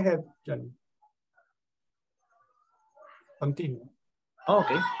 Go ahead, Johnny. Continue.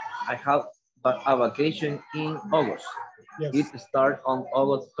 Okay. I have a vacation in August. Yes. It starts on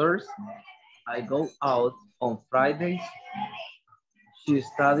August 1st. I go out on Fridays. She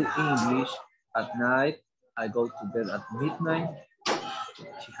studies English at night. I go to bed at midnight.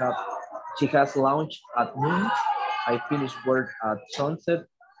 She has lunch at noon. I finish work at sunset.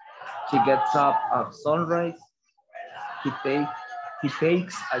 She gets up at sunrise. He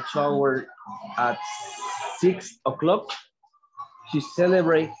takes a shower at 6 o'clock. She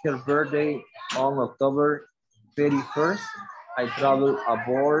celebrates her birthday on October 31st. I travel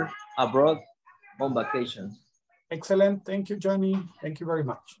abroad on vacation. Excellent. Thank you, Johnny. Thank you very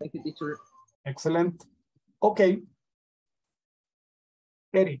much. Thank you, teacher. Excellent. Okay.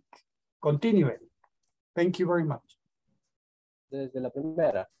 Eric, continue. Eric. Thank you very much. Desde la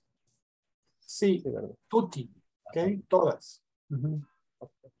primera. Sí, tutti. Okay, todas. Okay.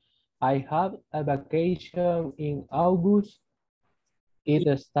 I have a vacation in August. It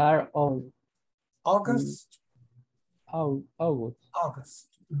starts on August. August.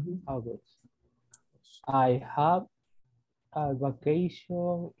 August. I have a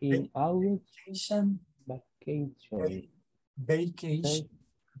vacation in August. Vacation.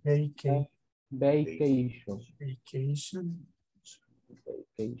 Okay.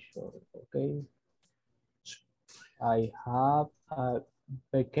 I have a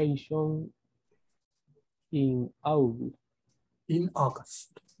vacation in August. In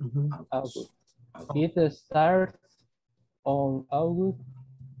August. August. It starts on August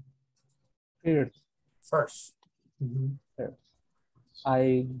 1st. First. First.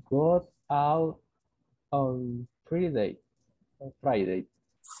 I got out on Friday.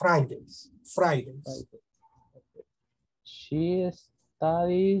 Fridays. Okay. She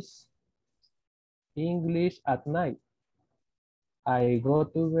studies English at night. I go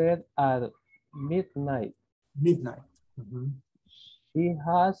to bed at midnight. She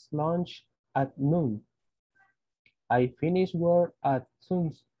has lunch at noon. I finish work at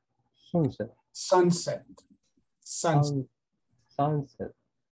sunset.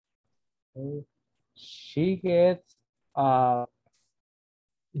 Okay. She gets up.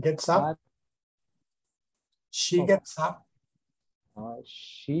 Gets up. She gets up.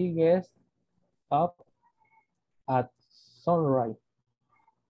 She gets up at sunrise.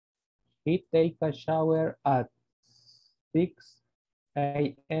 He takes a shower at 6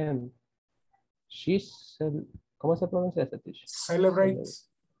 a.m. ¿Cómo se pronuncia ese, teacher? Celebrates.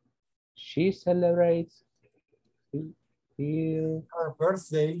 She celebrates her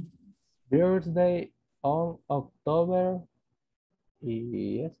birthday on October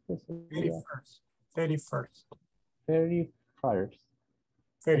 31st.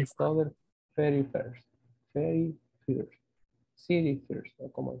 October 31st.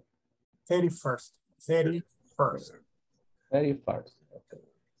 31st. Very first. Okay.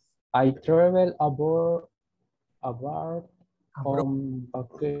 I travel abroad on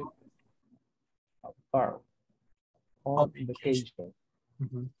vacation. On vacation.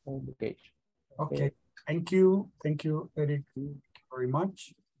 Mhm. On vacation. Okay. Thank you, Eric. Thank you very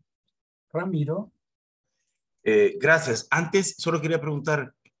much. Ramiro. Gracias. Antes solo quería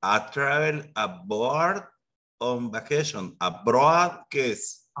preguntar, a travel abroad on vacation. Abroad, ¿qué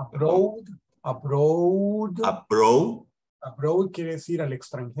es? Abroad. Abroad. Abroad quiere decir al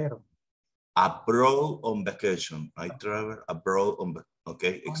extranjero. Abroad on vacation. I travel abroad on vacation.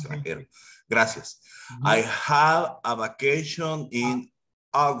 Okay, extranjero. Gracias. I have a vacation in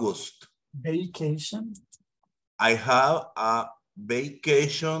August. Vacation. I have a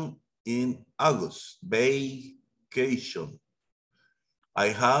vacation in August. Vacation. I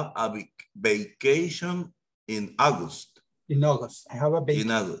have a vacation in August. In August. I have a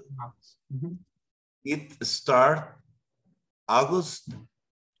vacation. In August. Mhm. It starts August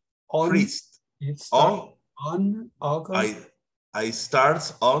On, 1st. It starts on August. I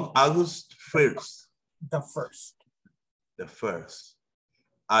start on August 1st. The first. The first.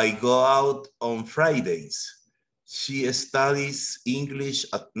 I go out on Fridays. She studies English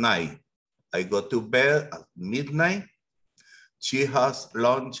at night. I go to bed at midnight. She has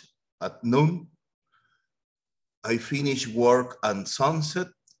lunch at noon. I finish work at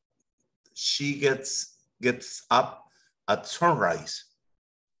sunset. She gets up at sunrise.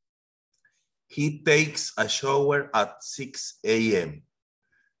 He takes a shower at 6 a.m.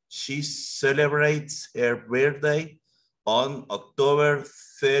 She celebrates her birthday on October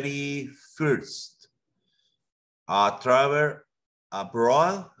 31st. I travel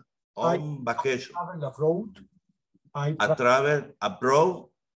abroad on vacation. I travel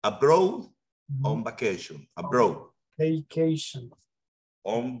abroad on vacation. Abroad. Vacation.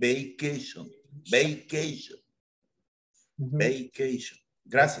 On vacation. Vacation. Vacation.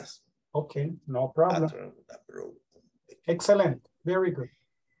 Gracias. Okay, no problem. Excellent. Very good.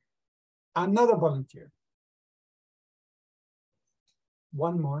 Another volunteer.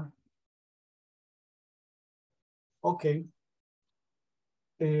 One more. Okay.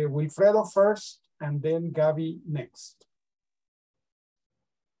 Wilfredo first and then Gabby next.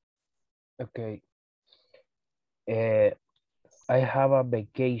 Okay. I have a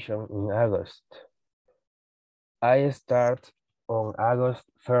vacation in August. I start on August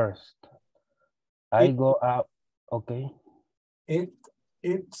 1st. I go out, okay. It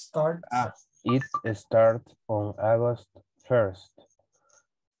starts. It starts on August 1st.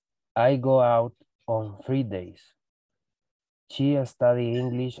 I go out on Fridays. She studies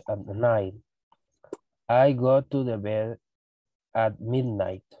English at night. I go to the bed at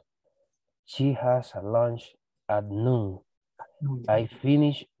midnight. She has a lunch at noon. I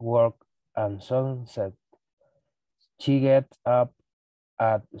finish work at sunset. She gets up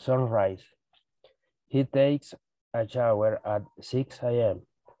at sunrise. He takes a shower at 6 a.m.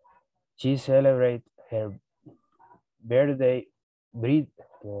 She celebrates her birthday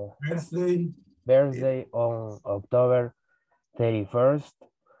on October 31st.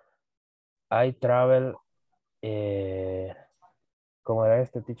 I travel, ¿cómo era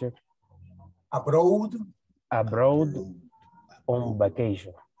este, teacher? Abroad on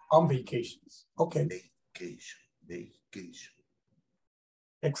vacation. On vacations. Okay. Vacation.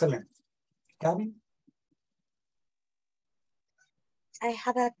 Excellent. Gabby? I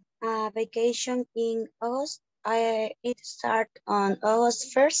have a vacation in August. It starts on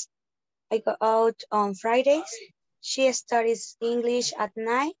August 1st. I go out on Fridays. She studies English at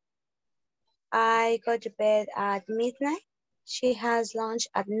night. I go to bed at midnight. She has lunch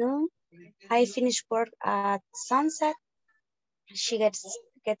at noon. I finish work at sunset. She gets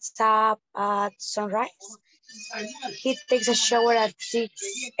up at sunrise. He takes a shower at 6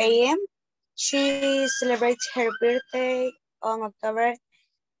 a.m. She celebrates her birthday on October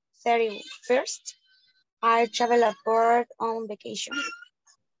 31st. I travel abroad on vacation.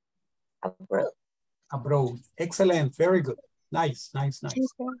 Abroad. Excellent. Very good. Nice.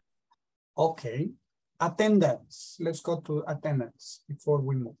 Okay. Attendance. Let's go to attendance before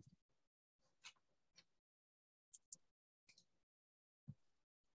we move.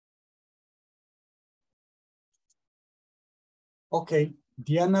 Okay.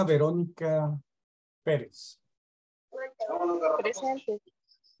 Diana Verónica Pérez. Presente.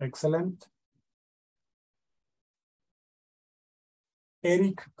 Excellent.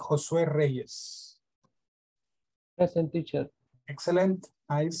 Eric Josué Reyes. Present, teacher. Excellent.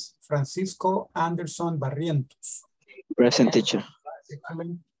 Nice. Francisco Anderson Barrientos. Present, teacher.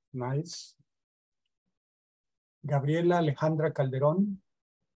 Excellent. Nice. Gabriela Alejandra Calderón.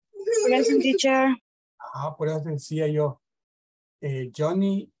 Present, teacher. Por eso decía yo.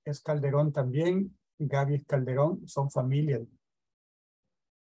 Johnny es Calderón también. Gaby es Calderón. Son familia.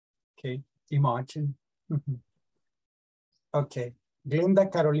 Ok. Imagine. Ok. Glenda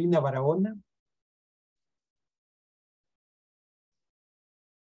Carolina Barahona.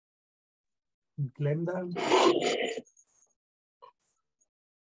 Glenda.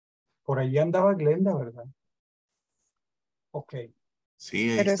 Por ahí andaba Glenda, ¿verdad? Ok.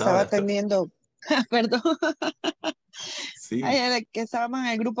 Sí, ahí Pero estaba. estaba teniendo, perdón, Sí. ay, era que estábamos en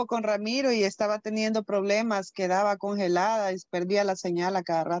el grupo con Ramiro y estaba teniendo problemas, quedaba congelada y perdía la señal a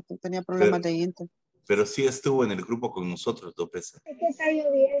cada rato, tenía problemas de internet. Pero sí estuvo en el grupo con nosotros, dos veces. Es que está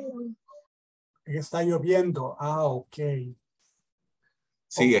lloviendo. Está lloviendo. Ah, ok.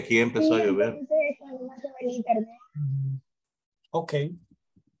 Sí, aquí empezó a llover. Entonces, cuando más se va el internet. Ok.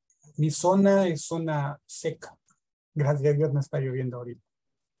 Mi zona es zona seca. Gracias a Dios no está lloviendo ahorita.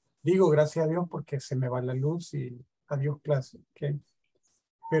 Digo gracias a Dios porque se me va la luz y adiós clase. Okay.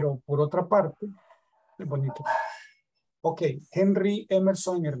 Pero por otra parte, es bonito. Ok. Henry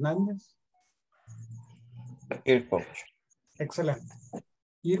Emerson Hernández. Here, coach. Excelente.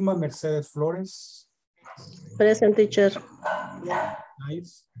 Irma Mercedes Flores. Present, teacher.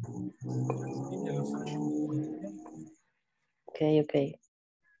 Nice. Okay.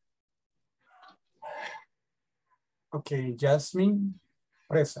 Okay, Jasmine,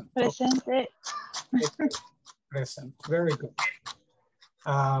 present. Presente. Okay. Present, very good.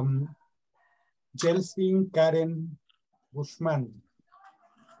 Chelsea Karen Guzmán.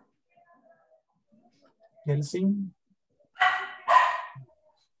 Chelsea.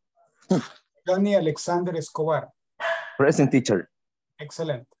 Johnny Alexander Escobar. Present, teacher.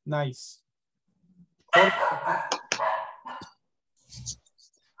 Excellent, nice.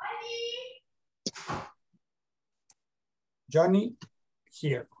 Johnny,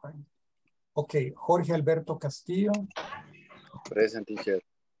 here. Okay, Jorge Alberto Castillo. Present, teacher.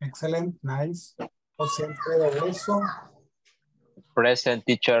 Excellent, nice. José Alfredo Hueso. Present,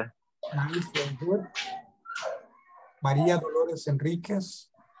 teacher. Nice, very good. María Dolores Enríquez.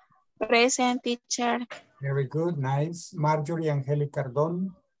 Present, teacher. Very good, nice. Marjorie Angélica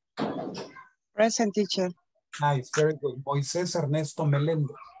Cardón. Present, teacher. Nice, very good. Moisés Ernesto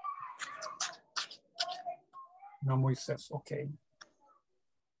Meléndez. No Moisés, ok.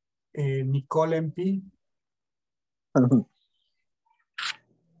 Nicole MP.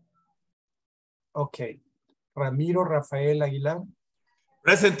 Ok. Ramiro Rafael Aguilar.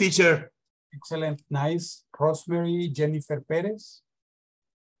 Present, teacher. Excellent, nice. Rosemary Jennifer Pérez.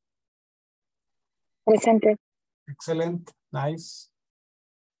 Presente. Excellent, nice.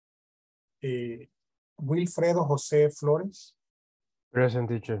 Wilfredo José Flores. Present,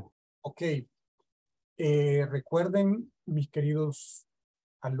 teacher. Ok. Recuerden, mis queridos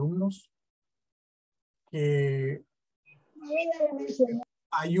alumnos, que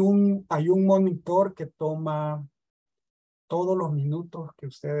hay un monitor que toma todos los minutos que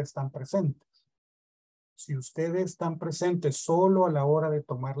ustedes están presentes. Si ustedes están presentes solo a la hora de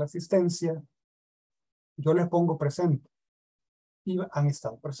tomar la asistencia, yo les pongo presente y han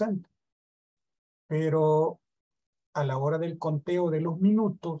estado presentes. Pero a la hora del conteo de los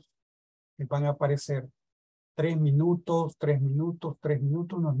minutos, les van a aparecer 3 minutos, 3 minutos, 3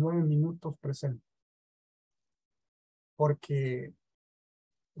 minutos, unos 9 minutos presentes. Porque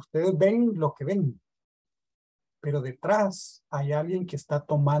ustedes ven lo que ven, pero detrás hay alguien que está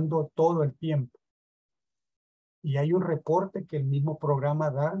tomando todo el tiempo. Y hay un reporte que el mismo programa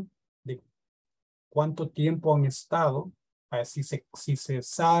da de cuánto tiempo han estado, si se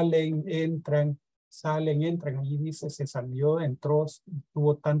salen, entran, allí dice se salió, entró,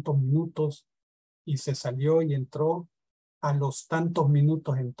 tuvo tantos minutos y se salió y entró, a los tantos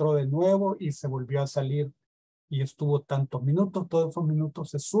minutos entró de nuevo y se volvió a salir y estuvo tantos minutos, todos esos minutos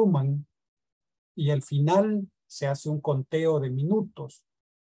se suman y al final se hace un conteo de minutos.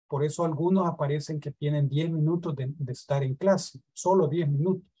 Por eso algunos aparecen que tienen 10 minutos de estar en clase, solo 10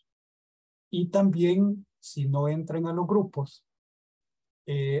 minutos. Y también, si no entran a los grupos,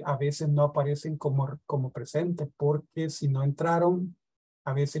 a veces no aparecen como presentes, porque si no entraron,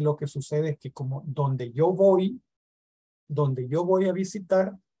 a veces lo que sucede es que como donde yo voy a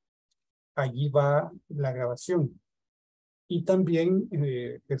visitar, allí va la grabación. Y también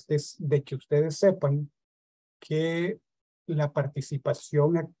de que ustedes sepan que la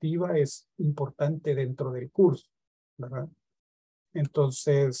participación activa es importante dentro del curso, ¿verdad?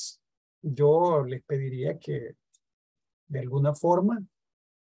 Entonces, yo les pediría que de alguna forma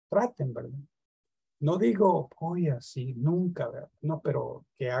traten, ¿verdad? No digo, oye, así, nunca, ¿verdad? No, pero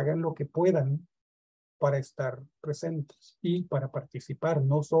que hagan lo que puedan para estar presentes y para participar,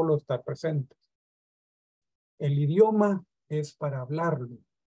 no solo estar presentes. El idioma es para hablarlo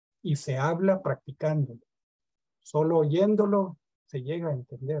y se habla practicándolo. Solo oyéndolo se llega a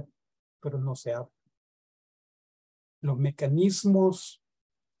entender, pero no se habla. Los mecanismos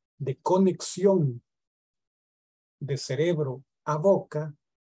de conexión de cerebro a boca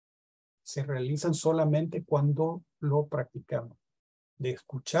se realizan solamente cuando lo practicamos. De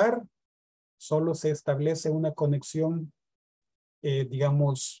escuchar, solo se establece una conexión,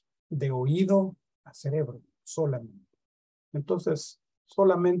 digamos, de oído a cerebro, solamente. Entonces,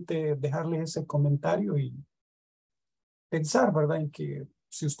 solamente dejarles ese comentario y pensar, ¿verdad? En que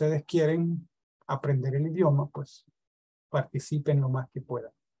si ustedes quieren aprender el idioma, pues participen lo más que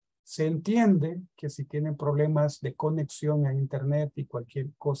puedan. Se entiende que si tienen problemas de conexión a internet y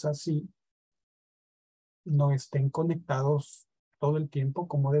cualquier cosa así, no estén conectados todo el tiempo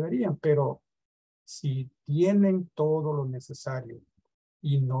como deberían, pero si tienen todo lo necesario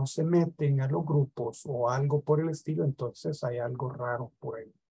y no se meten a los grupos o algo por el estilo, entonces hay algo raro por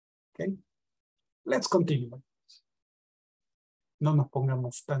ahí. ¿Ok? Let's continue. No nos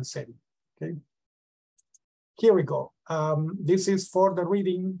pongamos tan serios. ¿Ok? Here we go. This is for the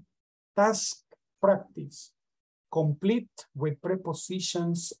reading task practice. Complete with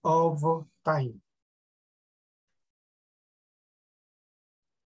prepositions of time.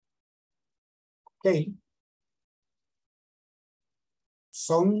 Okay.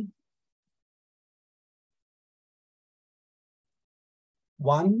 Son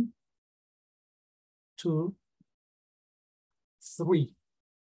 1, 2, 3.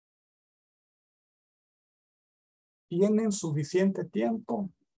 ¿Tienen suficiente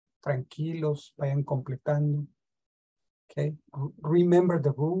tiempo? Tranquilos, vayan completando. Okay. Remember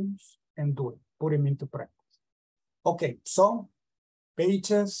the rules and do it. Put them into practice. Okay, so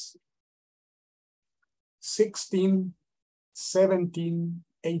pages 16, 17,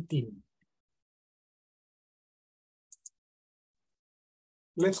 18.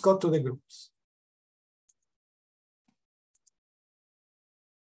 Let's go to the groups.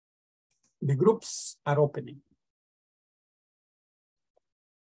 The groups are opening.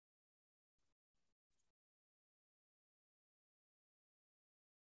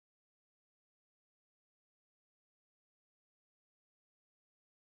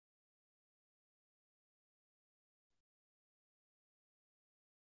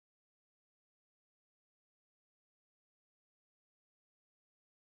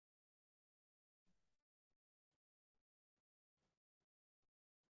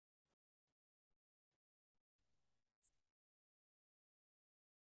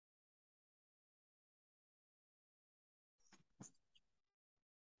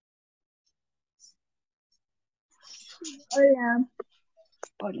 Hola.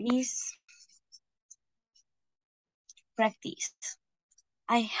 Police. Practice.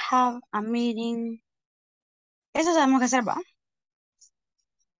 I have a meeting. Eso sabemos que hacer, ¿va?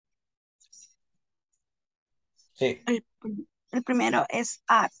 Sí. El primero es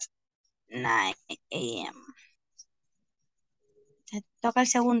at 9 a.m. Te toca el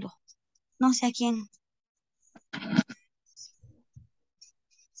segundo. No sé a quién.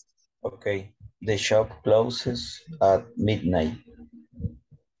 Okay. The shop closes at midnight.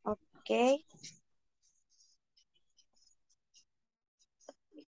 Ok.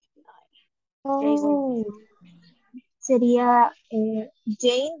 Oh, sería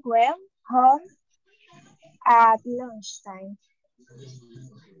Jane went home at lunchtime.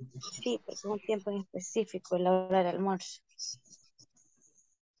 Sí, porque es un tiempo en específico, la hora del almuerzo.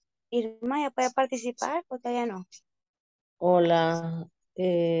 Irma, ¿ya puede participar o todavía no? Hola.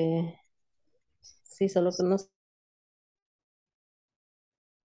 Sí, solo que no.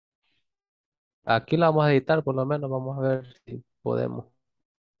 Aquí la vamos a editar, por lo menos vamos a ver si podemos.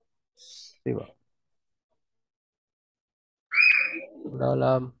 Sí, va. Hola,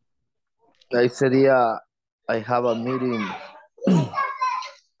 hola. Ahí sería, I have a meeting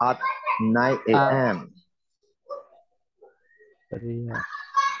at 9 a.m. Sería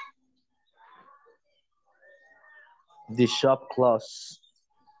The shop closed.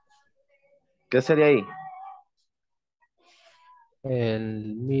 ¿Qué sería ahí?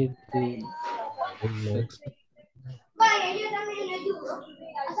 el meeting.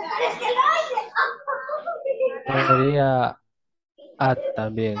 Sería at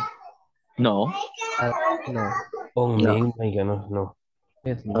también. No. At, no. On No. midnight, que no, no.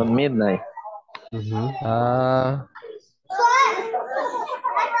 Es At no. midnight. Ujú. Ah,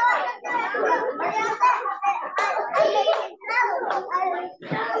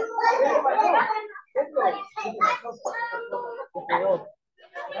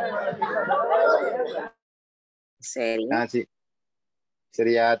 Sería Sí.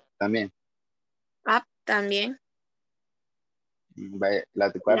 Sería también. up también. Vaya, la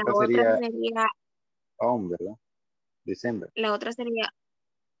La cuarta otra sería sería, on, ¿verdad? December. la otra sería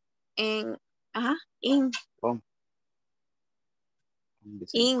en, ajá, in, On.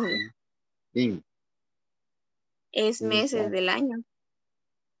 December. in, In. es In, meses on. del año.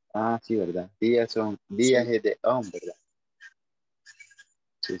 Ah, sí, ¿verdad? Días son, días es de on, ¿verdad?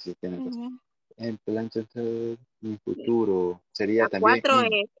 Sí, sí, tiene razón. Ujú. En plan, entonces, en futuro sería La también 4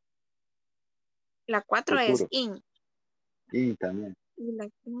 in, es, la 4 es futuro, in. in también. Y la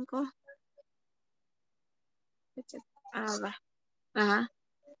 5, va. Ajá.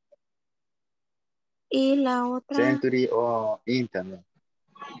 Y la otra, Century o in también.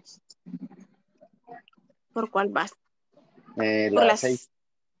 ¿por cuál vas? Por La 6, las,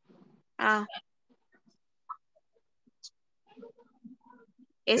 ah,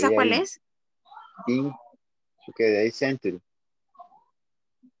 ¿esa sería cuál in. es? In, que de ahí century.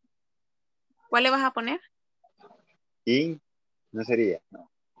 ¿Cuál le vas a poner? In, no sería.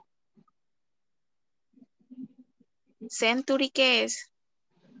 No. Century, ¿qué es?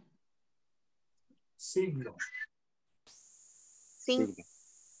 Siglo. Sin, Siglo.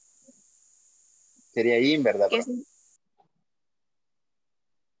 Sería in, ¿verdad, ¿qué bro? es?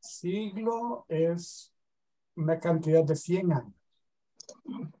 Siglo es una cantidad de 100 años.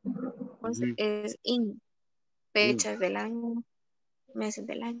 Pues Ujú. es in, In. fechas del año, meses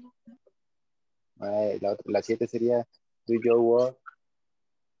del año. La otra, la 7 sería do your work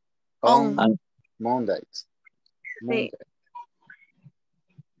On, on Mondays. sí. Monday.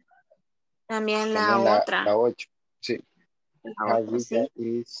 También la También la otra, 8. Sí. la How otra, Rita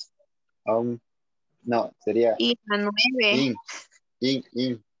sí. is on. No, sería Y la 9, in. In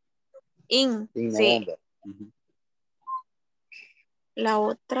in, sí. November. Ujú. La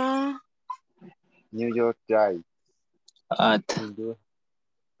otra, New York Drive. At.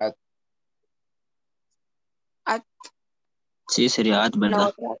 At. at, Sí, sería at, la ¿verdad?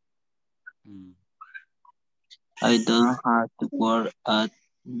 otra I don't have to work at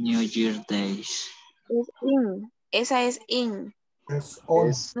New Year's Days. es in. Esa es in. Es on.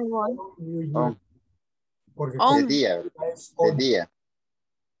 Es Muy bueno. New Year. on. Porque De On, día. es De on. día.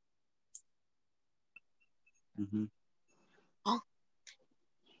 Ujú. on.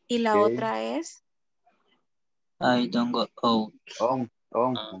 Y la Ok. otra es I don't go out On.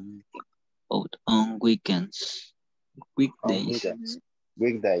 on weekends. On Weekdays. weekends.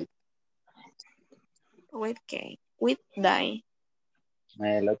 Weekday. with die.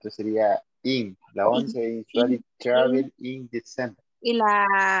 El otro sería in. La In, 11 is in, ready travel in December. y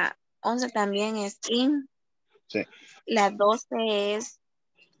la 11 también es in. Sí. La 12 es,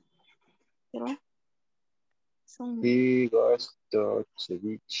 ¿pero? Son, He goes to the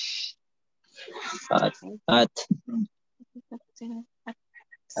beach At. at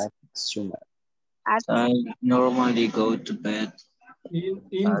summer. at, I normally go to bed In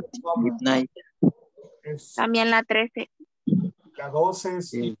at the summer. midnight. Es, también la 13. la 12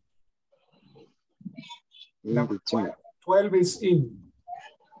 es in. In the summer. 12 is in.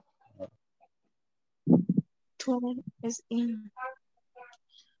 12 es in.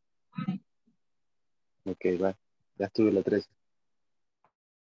 Ok, va. Ya estuve la 13.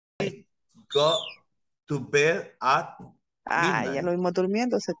 Go to bed at Ah, ya lo midnight. vimos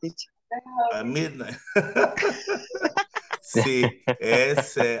durmiendo, ese teacher. At midnight. Sí,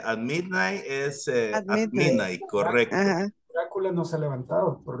 es at midnight, es At at midnight. midnight, correcto. Ajá. Drácula no se ha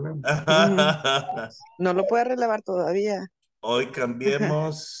levantado, el problema. Ujú. No lo puede relevar todavía. Hoy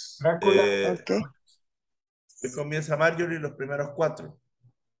cambiemos. Drácula. Ok. Hoy comienza Marjorie los primeros 4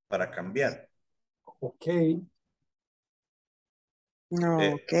 para cambiar. Ok. No,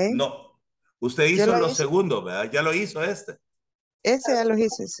 ok. No, usted Yo hizo lo los hice. segundos, ¿verdad? Ya lo hizo este. Ese ya lo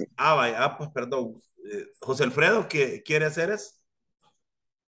hice, sí. Ah, vaya, pues perdón. José Alfredo, ¿qué quiere hacer eso?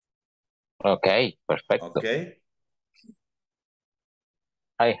 Ok, perfecto. Ok.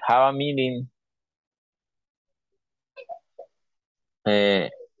 I have a meeting.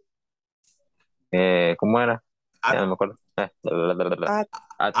 ¿Cómo era? Ya no me acuerdo. At,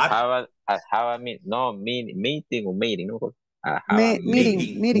 I have a meeting. No, meeting o meeting, no me acuerdo. I have a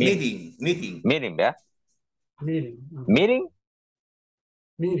meeting. Meeting. Meeting, ¿verdad? Meeting. Meeting.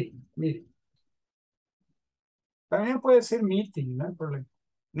 Meeting. También puede ser meeting, no hay problema.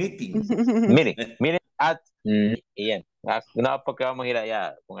 Meeting. Meeting at PM. No, porque vamos a ir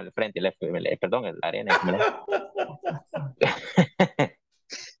allá con el frente y perdón, el arena.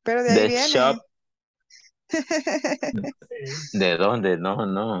 pero de ahí The viene. shop. ¿De dónde? No.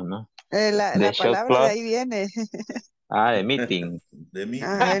 La The shop palabra de close. ahí viene. De meeting. De meeting.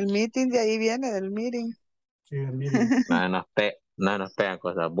 Ajá, el meeting de ahí viene, del meeting. Sí, el meeting. No nos pegan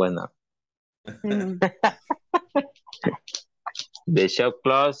cosas buenas. Ujú. The shop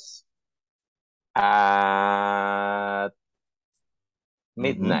closed at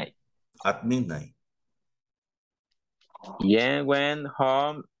midnight. At midnight. Yen went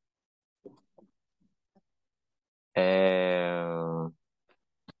home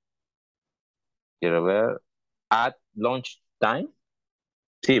quiero ver, at lunchtime.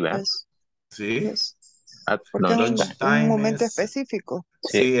 Sí, ¿verdad? Yes. Sí. Yes. At Porque es lunchtime. un momento es, específico.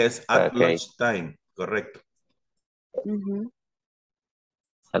 sí, es at Okay. lunchtime, correcto.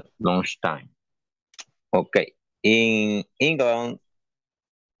 At lunchtime. Okay. In England,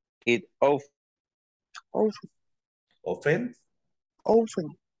 it often. Often?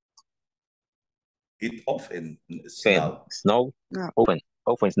 Often. It often snows. Snow. No.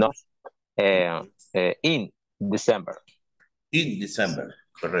 Often snows. In December. In December,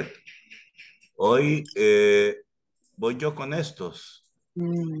 correcto. Hoy voy yo con estos,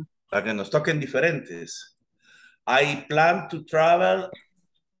 para que nos toquen diferentes. I plan to travel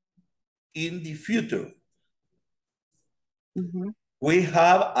in the future. We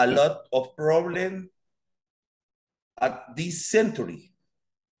have a lot of problems at this century.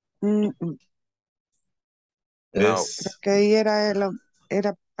 No. Creo que ahí era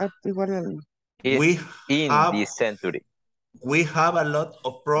igual el... We in have, this century. We have a lot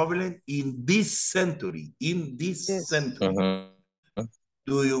of problems in this century. In this century.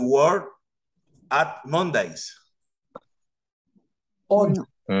 Do you work at Mondays? On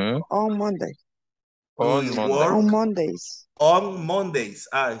Monday. Do you work on Mondays? On Mondays.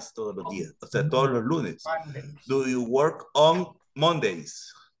 Ah, es todos los días. O sea, todos los lunes. Do you work on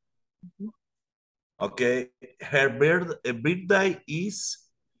Mondays? Okay. Her birthday is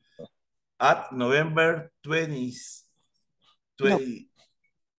at November 20th. 20.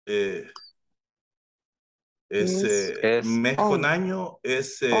 Mes con año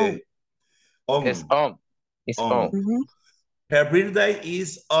es on. It's on. It's on. Her birthday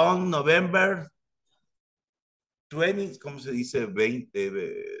is on November 20, ¿cómo se dice?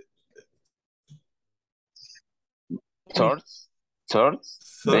 20. Source?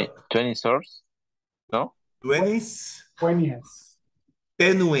 20 source? ¿No? 20s. 20s.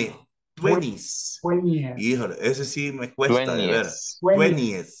 Tenue. 20s. 20s. Híjole, ese sí me cuesta de ver.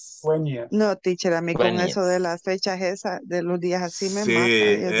 20s. 20s. No, teacher, a mí con 20s. eso de las fechas esas, de los días así me Sí, mata.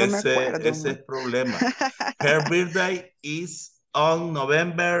 Yo no me acuerdo. ese es problema. Her birthday is on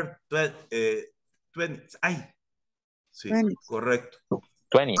November 20. Ay. Sí, 20. correcto.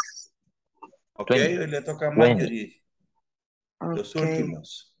 20. Ok, 20. hoy le toca a Marjorie. Los Okay.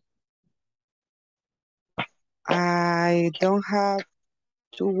 últimos. I don't have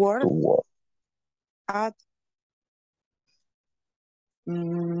to work at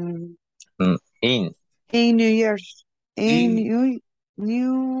In. New Year's.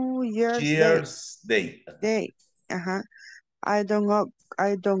 New Year's Day. I don't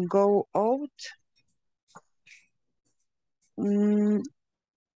go out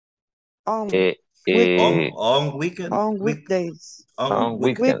on weekend. On weekdays. On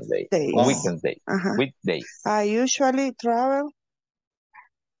weekend day. Weekdays. I usually travel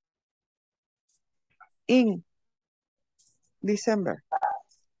in December.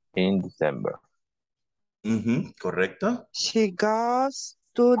 In December. Correcto. She goes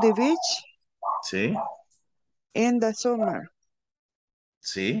to the beach. Sí. In the summer.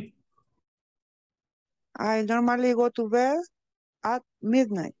 Sí. I normally go to bed at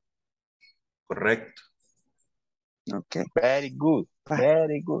midnight. Correcto. Okay. Very good.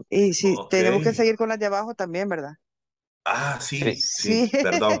 Very good. Y si tenemos que Ok. seguir con las de abajo también, ¿verdad? Ah, sí, Sí.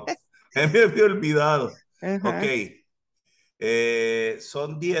 perdón. Me había olvidado. Ajá. Ok.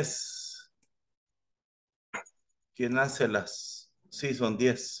 Son 10. ¿Quién hace las? Sí, son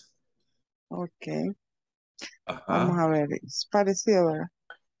 10. Ok. Ajá. Vamos a ver. Es parecido, ¿verdad?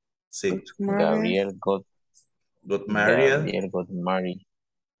 Sí. Gabriel got married. Gabriel got married.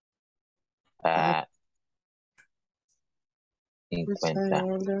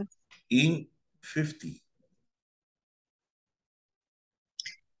 50. In 50.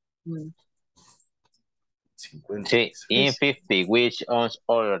 50. Sí, in 50, which is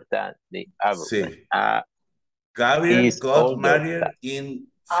older than the average. Sí. Gabriel is got older married than. in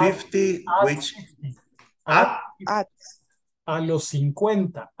 50, which A los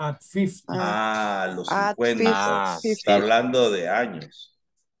 50, at 50. a los At 50. 50. Está hablando de años.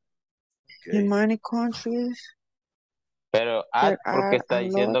 Okay. In many countries. Pero porque está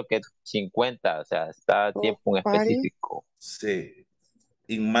diciendo que 50, o sea, está a tiempo en específico. Sí.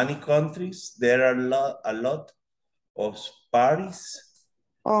 In many countries, there are a lot of parties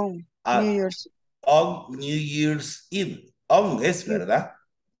On New Year's. On New Year's Eve. Es, ¿verdad?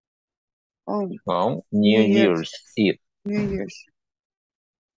 On New Year's Eve. New Year's.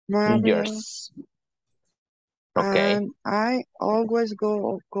 Mario. Yours. Okay. And I always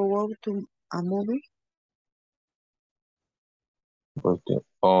go out to a movie.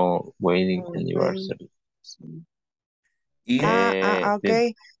 Oh, wedding Oh, anniversary.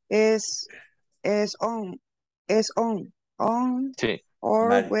 Okay. Es on. Sí. Or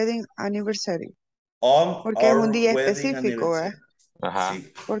Mario. wedding anniversary. On Porque es un our día wedding específico, ¿eh? anniversary. Ajá.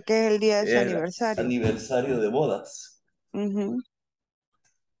 Sí. Porque es el día de su El aniversario. aniversario de bodas.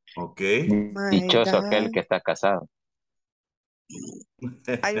 Ok. Dichoso My aquel dad. que está casado.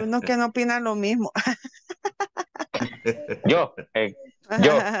 Hay unos que no opinan lo mismo. Yo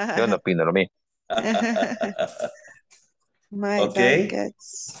no opino lo mismo. My Ok. dad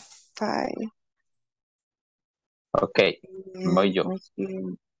gets 5. Ok, voy yo.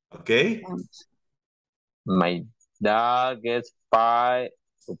 Ok. My dad gets 5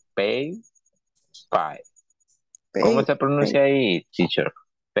 to pay 5. ¿Cómo se pronuncia ahí, teacher?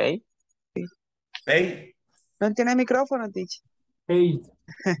 Pay. Pay. No tiene micrófono, teacher. Paid.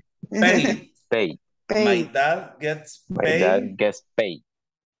 Pay. Pay. My dad gets My paid. dad gets paid.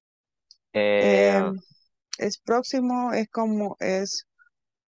 Es próximo, es como es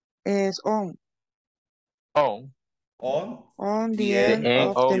on. On On the the end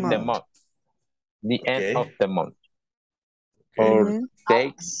end of the month. The end of the month. Okay. Or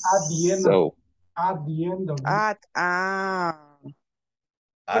takes At the end. so. At the end of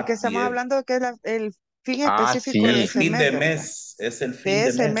Porque At estamos the end. hablando de que es el fin Ah, específico sí. de El ese fin mes, de ¿verdad? mes. Es el fin De de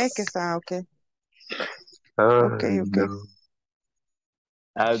ese mes. mes que está, ok. Ok. No.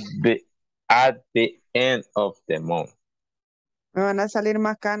 At the end of the month. Me van a salir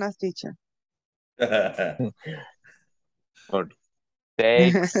más canas, teacher. Or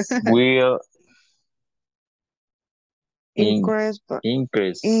takes will increase by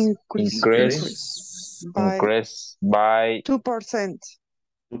 2%.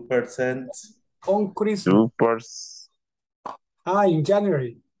 2%. On Christmas. 2%. In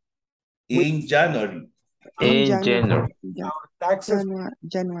January. In January. In January. Our taxes.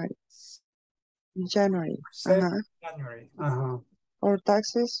 January. January. Our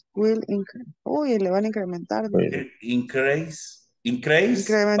taxes will increase. Uy, le van a incrementar. Increase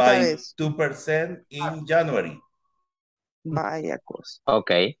Incrementar by eso. 2% in January. Vaya cosa.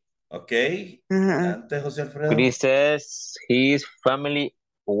 Okay. Ok. Adelante, José Alfredo. Chris says his family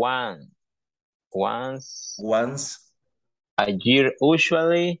once a year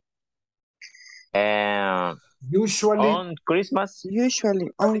usually on Christmas. Usually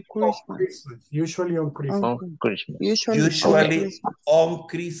on Christmas. Usually on Christmas. On Christmas. Usually on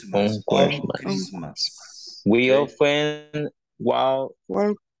Christmas. On Christmas. We often walk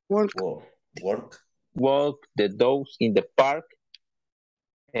the dogs in the park.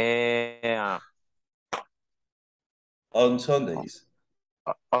 On Sundays.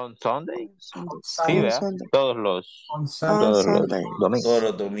 On Sunday. Sí, ¿verdad? Todos los domingos. Todos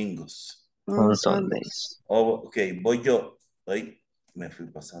los domingos. On Sundays. Ok, voy yo. Ahí me fui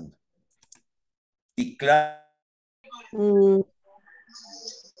pasando. Y claro.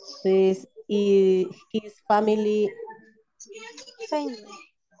 His family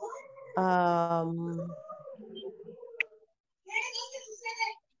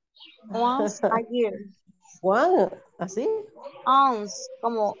once a year. One, así. Once,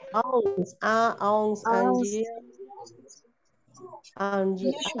 como once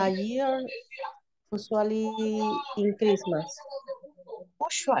a year, usually in Christmas.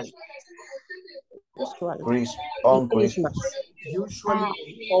 Usually. On Christmas. Usually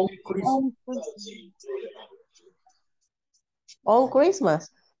on Christmas. On Christmas.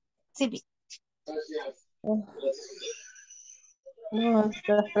 Sí. No,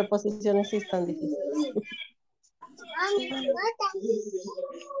 estas preposiciones sí están difíciles.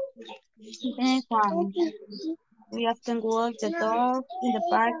 We often walk the dog in the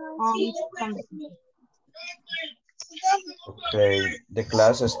park on Sunday. Okay, the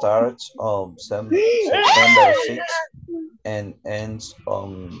class starts on September 6th and ends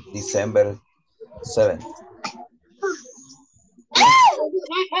on December 7th.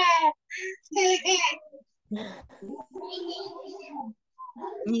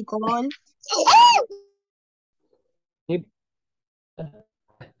 Nicole.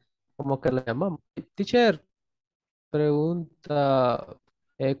 ¿Cómo que le llamamos? Teacher, pregunta,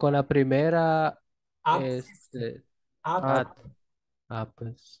 con la primera, pues.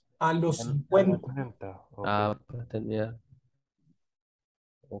 A los 50. Pues tenía.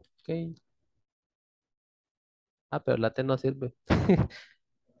 Ok. Pero la T no sirve.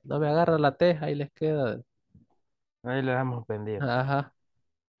 No me agarra la T, ahí les queda. Ahí le damos pendiente. Ajá.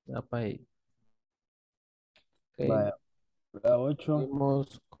 Para ahí. Okay. Vaya. La 8.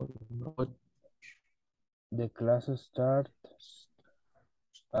 Seguimos The class starts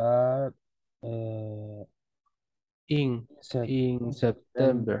at In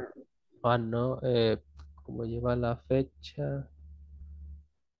September. Ah, no, como lleva la fecha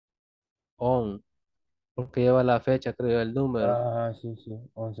on, porque lleva la fecha, creo, el número. Ah, sí, sí.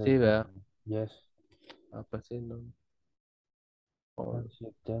 11 Sí, ¿verdad? Yes. Ah, pues sí, no. On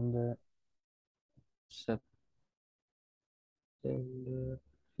September. September.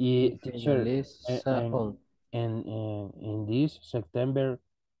 Y Y teacher, finaliza on. en this September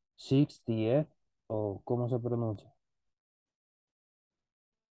 60th, o ¿cómo se pronuncia?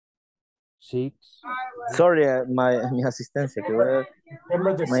 6. Sorry, mi asistencia. Que voy a,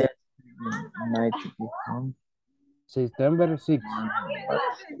 September the my, 6th. September 6.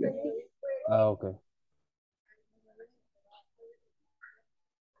 Ah, ok.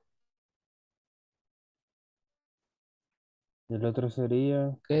 El otro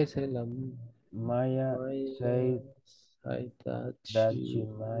sería ¿Qué es el Maya said that that she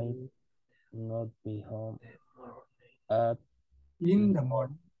might not be home at In the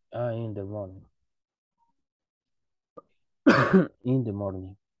morning. in the morning. In the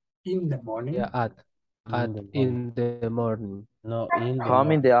morning. In the morning. Yeah, In the morning. in the morning. No, in the home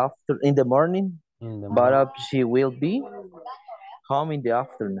morning. in the morning, In the but morning. she will be home in the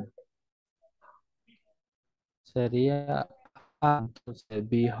afternoon. Sería entonces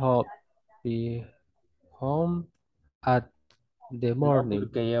be home at the No, morning.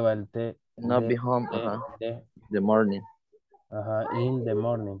 porque lleva el T Not be home, de. the morning. Ajá, in the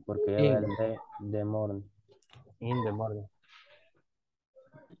morning, porque lleva In. el de morning. In the morning.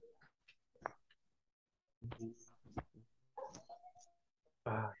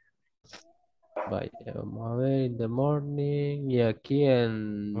 Vaya, vamos a ver, in the morning. Y aquí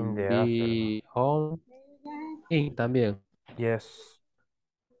en In the afternoon. be home. In también. Yes.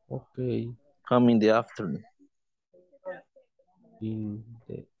 Ok. Home in the afternoon. In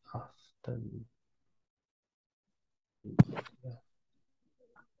the afternoon.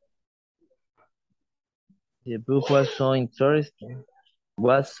 The book was so interesting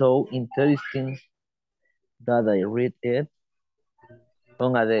that I read it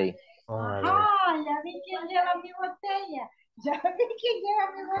on a day. Ya vi quién lleva mi botella. Ya vi quién lleva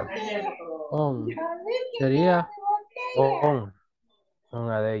mi botella. On. Ya vi quién lleva Sería mi botella. On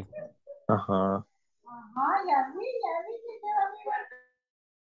a day. Ajá. Ajá, ya vi quién lleva mi botella.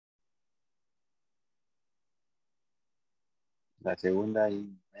 La segunda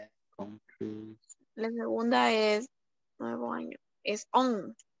country. La segunda es nuevo año. Es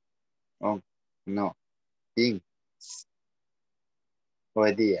on. Oh, no. In. O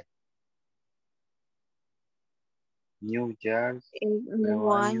día. New Year's. Es Nuevo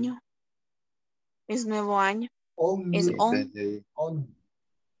nuevo año. Es nuevo año. On. Es Sí, on. entonces, On.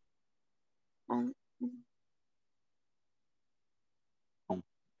 on.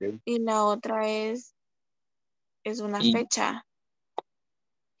 okay. Y la otra es una In. fecha.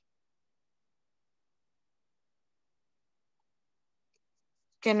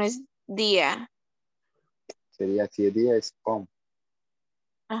 Que no es día. Sería si el día es on.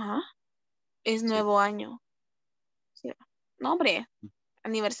 Ajá. Es Sí. nuevo año. Sí. No, hombre.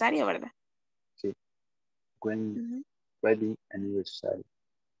 Aniversario, ¿verdad? Sí. Ujú. Wedding anniversary.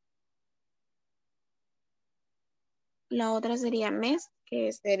 La otra sería mes,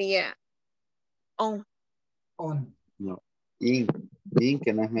 que sería on. On. No. In. In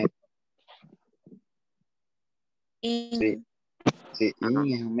que no es mes. In. Sí. Sí. Ajá.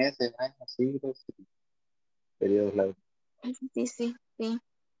 In es meses, años, siglos, periodos largos. Sí.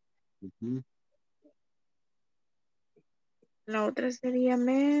 Ujú. La otra sería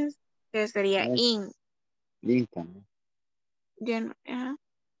mes, que sería Mes. in. In también. Ajá.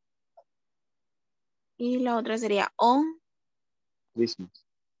 Y la otra sería on. Christmas.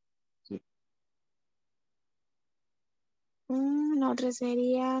 Sí. La otra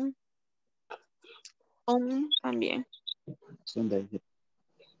sería on también. Son de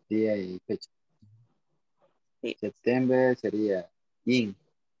día y fecha. Sí. Septiembre sería in.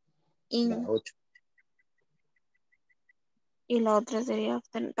 La In. 8. Y la otra sería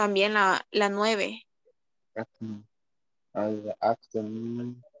también la 9. Afternoon.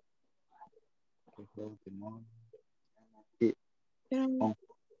 Afternoon. Sí. Pero On.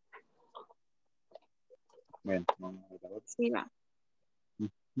 Bueno, vamos a ver la otra. sí va.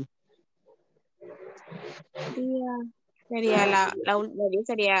 Ujú. Día sería la 10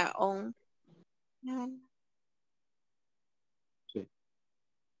 sería on. Sí.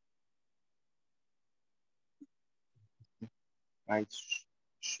 I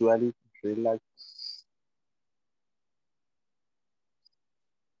usually relax.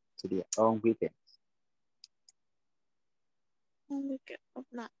 Sería on weekend. On weekend,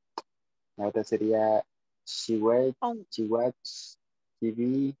 no. La otra sería she watch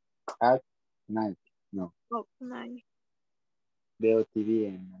TV at night. No, Oh, nice. veo TV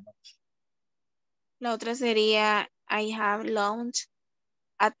en la noche. La otra sería I have lunch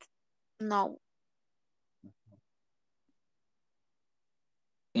at no.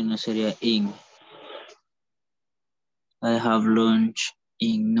 Que no sería in. I have lunch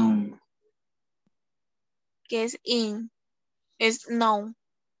in noon. ¿Qué es in? Es no.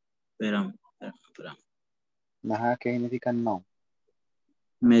 Espera. Ajá, ¿qué significa no?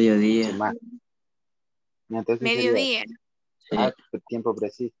 Mediodía. Más. Entonces Mediodía. sería at tiempo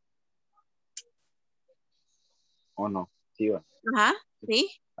preciso. ¿O no? Sí, va. Ajá,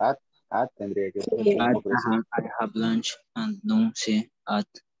 sí. At tendría que ser Sí. tiempo preciso. I have lunch and noon, sí. At.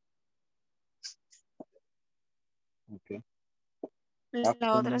 Okay.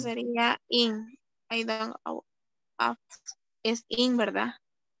 La otra sería in. I don't have. Es in, ¿verdad?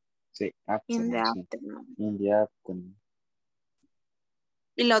 Sí, In the afternoon. afternoon. In the afternoon.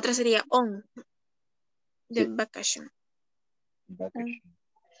 Y la otra sería on. The Sí. vacation. Vacation.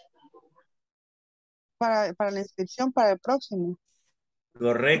 Para la inscripción para el próximo.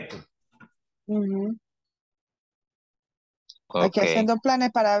 Correcto. Ujú. Aquí Ok. haciendo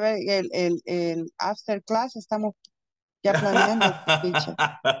planes para ver el after class. Estamos ya planeando, teacher.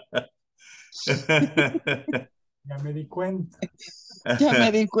 Ya me di cuenta. Ya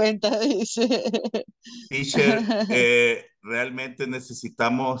me di cuenta, dice. Teacher, realmente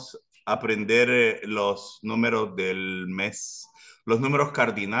necesitamos aprender los números del mes, los números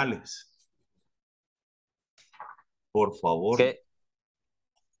cardinales. Por favor. Que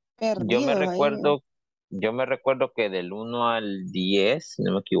yo me Perdidos ahí. recuerdo que del 1 al 10, si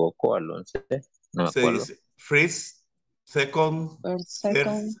no me equivoco, al 11, no me Se acuerdo. dice first, second, First, third,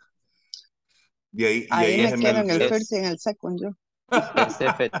 second. y ahí Ahí me se me quedo en el olvidó. first y en el second yo. Es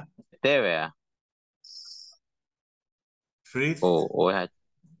FT, vea. First, O es,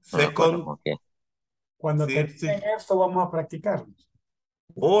 no me acuerdo. second, Ok. Cuando third, terminen esto, vamos a practicar.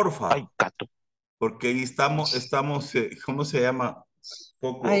 porfa. Ay, gato. Porque ahí estamos, ¿cómo se llama?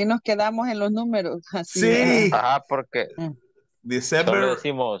 Poco. Ahí nos quedamos en los números. Así, ¿verdad? Sí, Ajá, porque solo December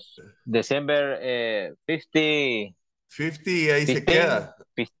decimos December 50, 50 y ahí se 15, queda.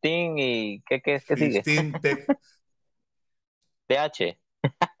 15 y ¿qué sigue? 15 TH.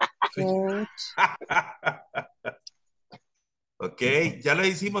 Coach. Ok, ya lo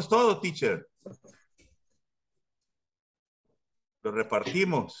hicimos todo, teacher. Lo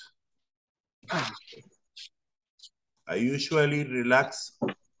repartimos. I usually relax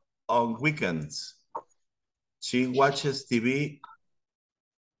on weekends. She watches TV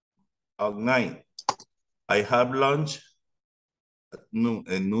at night. I have lunch at noon.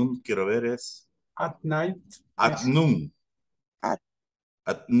 En noon, quiero ver, es At night. at noon. At.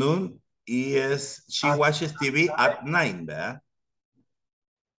 At noon. Y es, she watches TV at night, ¿verdad?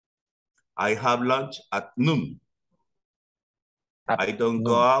 I have lunch at noon. I don't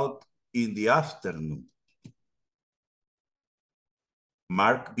go out in the afternoon.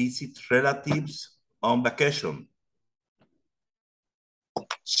 Mark visits relatives on vacation.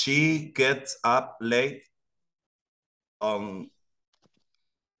 She gets up late on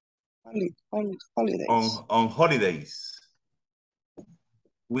Holidays. on holidays.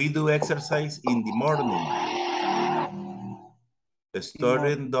 We do exercise in the morning. The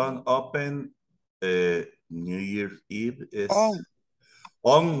store don't open New Year's Eve is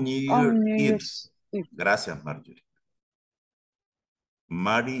on New Year's Eve. Gracias, Marjorie.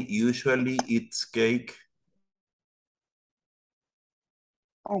 Mary usually eats cake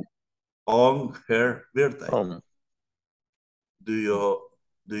on her birthday.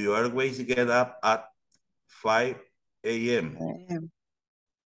 Do you always get up at 5 a.m.?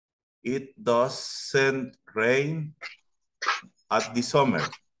 It doesn't rain at the summer.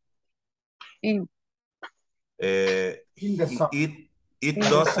 In the summer. It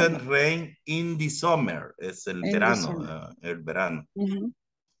doesn't rain in the summer. Es el verano, el verano.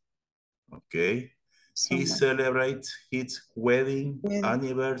 Okay. He celebrates his wedding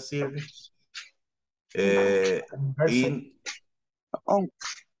anniversary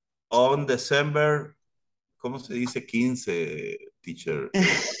on December, ¿cómo se dice 15, teacher?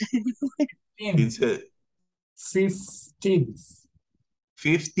 15.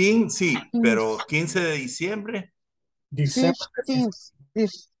 15, sí, pero 15 de diciembre. December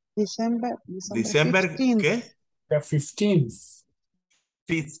 ¿Qué? The 15th.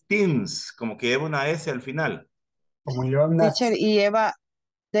 15, como que lleva una S al final. Como lleva una Teacher, y lleva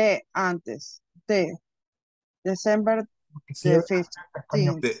de antes. De December. Ok, Here, The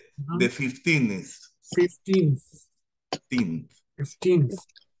 15th. The 15th. 15th. 15th.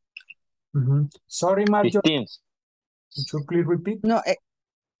 Sorry, Marjorie. 15th. Could you please repeat? No,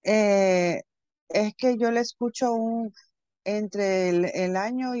 es que yo le escucho entre el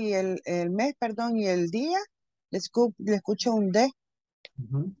año y el mes, perdón, y el día, le escucho un D.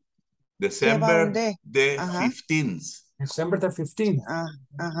 December the Ajá. 15th. December the 15th.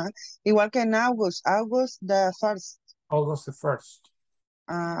 Ajá. Igual que en August the 1st. August the 1st.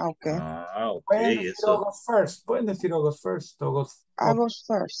 Ok. Pueden decir August 1st. Pueden decir August 1st. August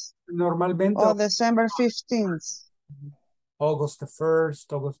 1st. Normalmente. O December 15th. August the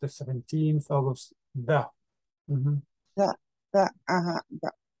 1st, August the 17th, August the. Ajá.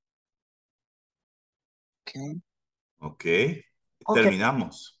 Okay.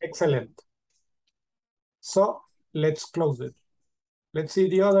 Terminamos. Excellent. So, let's close it. Let's see,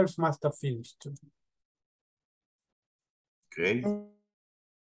 the others must have finished too. Okay.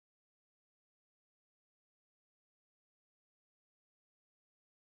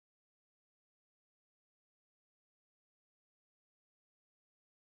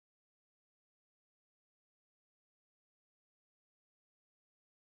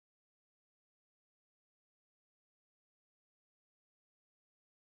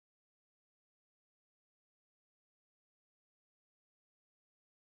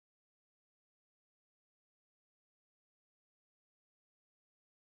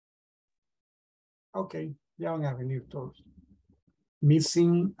 Okay, ya van a venir todos.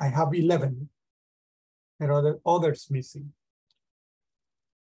 Missing, I have 11. There are the others missing.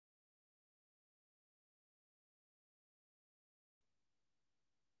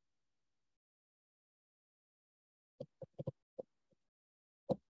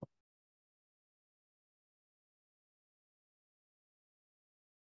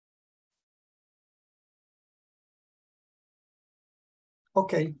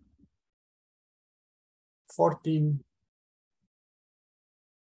 Okay. 14.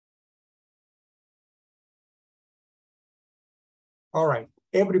 All right,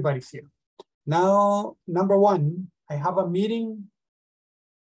 everybody's here. Now, number 1, I have a meeting.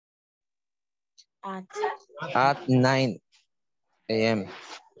 At 9 a.m.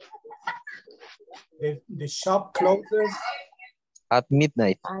 The shop closes. At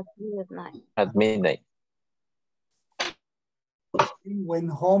midnight. At midnight.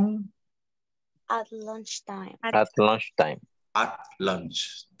 Went home. At lunchtime. At lunchtime. At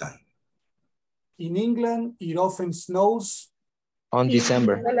lunchtime. In England, it often snows. On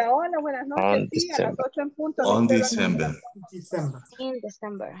December. Hola, hola, buenas noches. On Sí, a las December. 8 en punto. On Espero December. December. In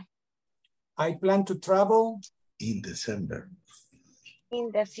December. I plan to travel. In December.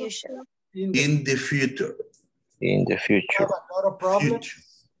 In the future. In the future. In the future. Have a lot of problems.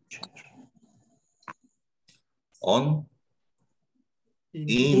 On.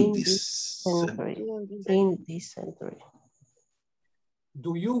 In December. In December.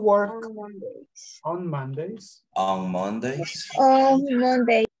 Do you work on Mondays? On Mondays. On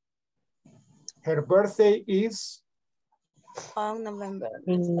Monday. Her birthday is On November.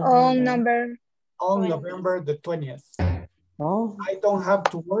 On November. on November the 20th. Oh. I don't have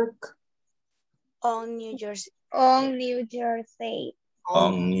to work On New Year's. On New Year's Day.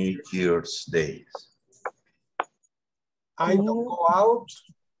 On New Year's Day. I don't go out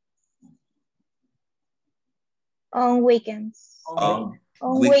On weekends. On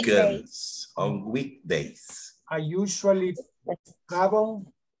weekdays. weekends. On weekdays. I usually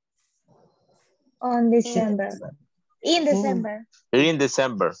travel On December. In December. In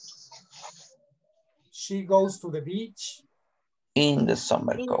December. She goes to the beach In the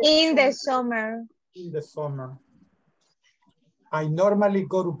summer. In the summer. in the summer. I normally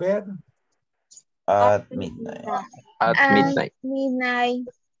go to bed At midnight. At midnight. Midnight.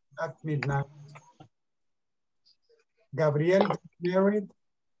 at midnight. Gabriel got married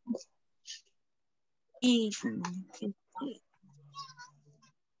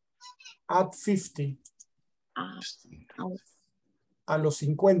at 50. A los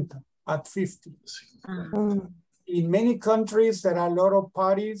 50. At 50. In many countries, there are a lot of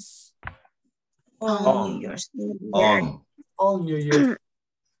parties On New Year's. On New Year's.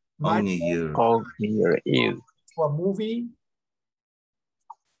 On New Year. On New Year Eve. To a movie.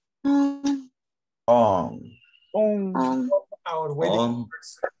 On. Our wedding. On.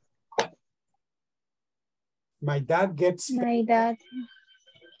 My dad gets My dad.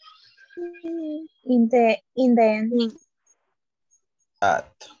 In the end.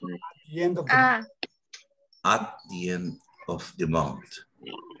 At. the end of the At the end of the month.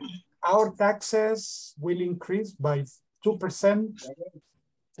 Our taxes will increase by 2%.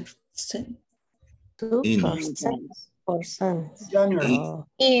 In. January.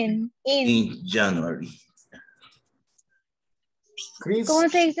 In January. Chris. ¿Cómo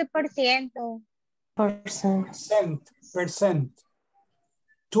se dice por ciento? Percent. 2%.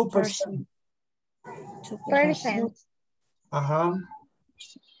 2%. Ajá.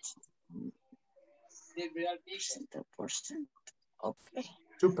 2%. Okay.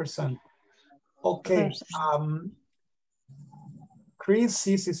 2%. Okay. Chris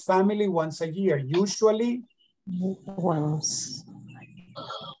sees his family once a year, usually once.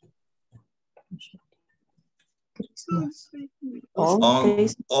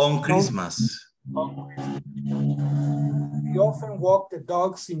 On Christmas. We often walk the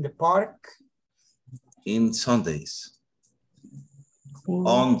dogs in the park. In Sundays.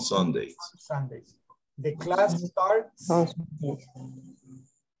 On Sundays. Sundays. The class starts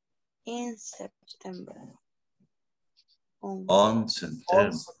In September. On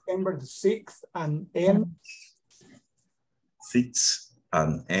September the 6th and ends 6th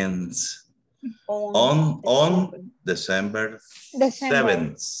and ends on December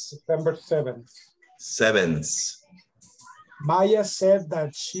 7th. December 7th. 7th. Maya said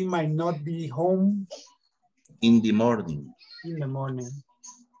that she might not be home in the morning.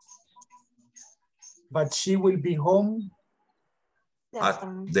 But she will be home at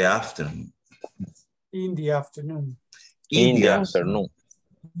the afternoon. In the afternoon. In the afternoon.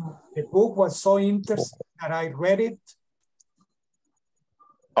 The book was so interesting that I read it.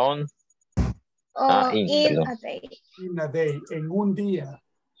 In a day. In a day, en un día.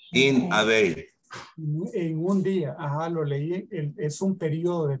 In a day. En un día, ajá, lo leí, es un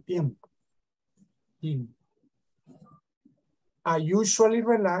periodo de tiempo. I usually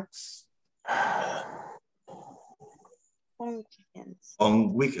relax on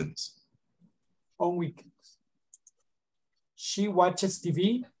weekends. On weekends. She watches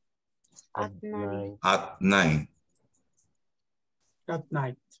TV at night. At night. At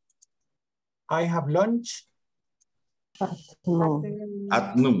night. I have lunch at noon.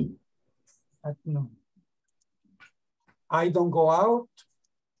 At noon. I don't go out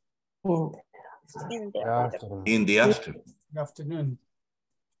in the afternoon.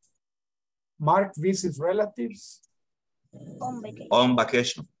 Mark visits relatives on vacation. On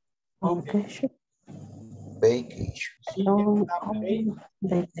vacation. On vacation.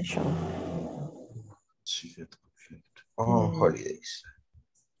 On holidays.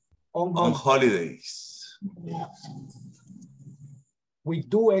 On holidays. We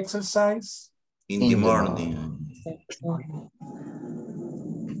do exercise in the morning.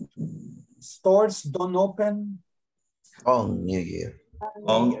 Stores don't open on New Year.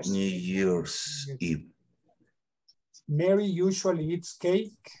 On New Year's Eve. Mary usually eats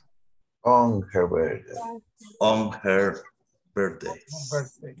cake on her birthday. On her birthday.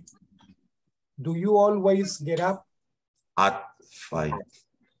 Do you always get up at 5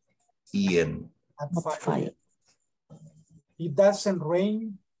 p.m. At 5. It doesn't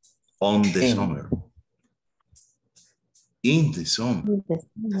rain on the summer. In the summer.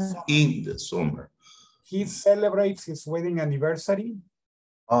 In the summer. He celebrates his wedding anniversary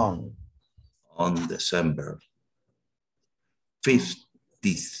on December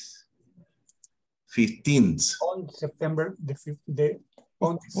 15th. On September the 15th.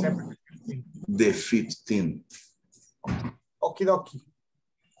 On December 15th. The 15th. Okie dokie.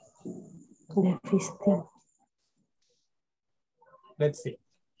 The 15th. Let's see.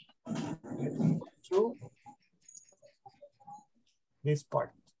 Let's go to this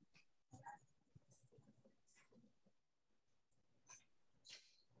part.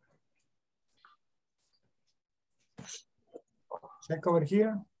 Check over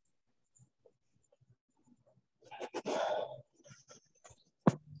here.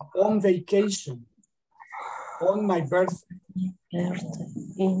 On vacation. On my birthday.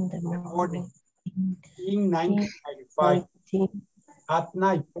 In the morning. In 1995. At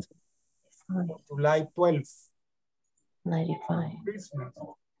night. July 12th. 95. Christmas.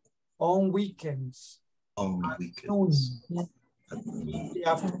 On weekends. On weekends. In the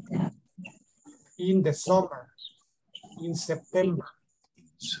afternoon. In the summer. In September.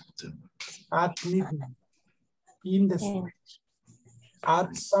 At midnight. In the spring.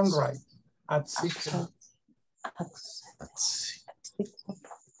 At sunrise. At 6. At 6.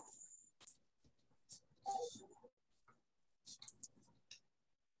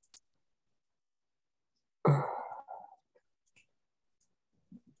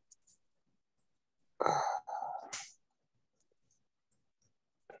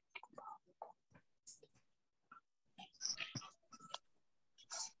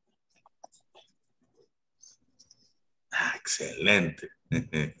 Excelente.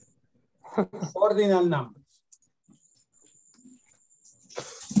 Ordinal numbers.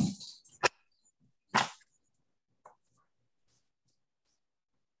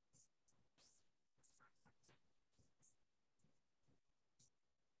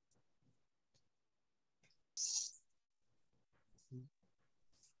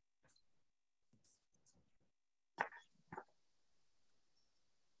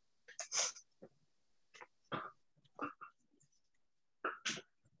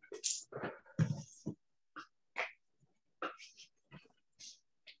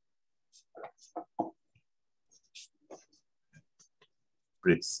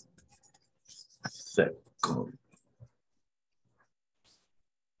 First, second,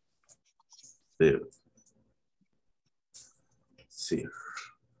 third, sixth,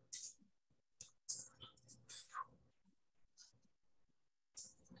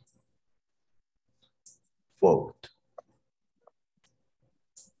 fourth,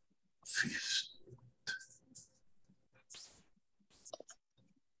 fifth,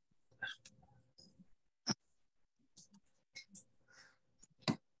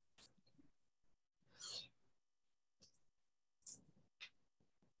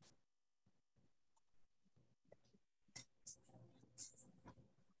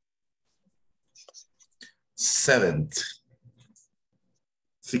 seventh,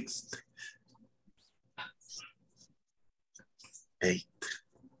 sixth, eighth,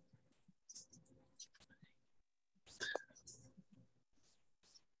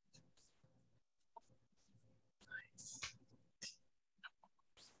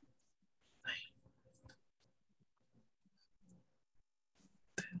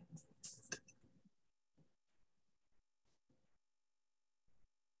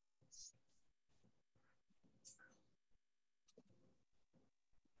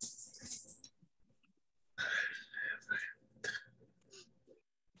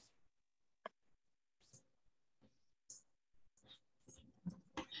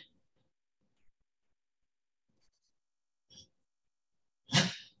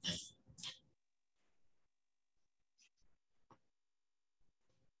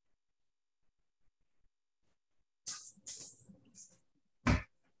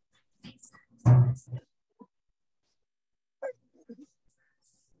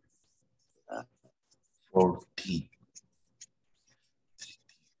 fourteen,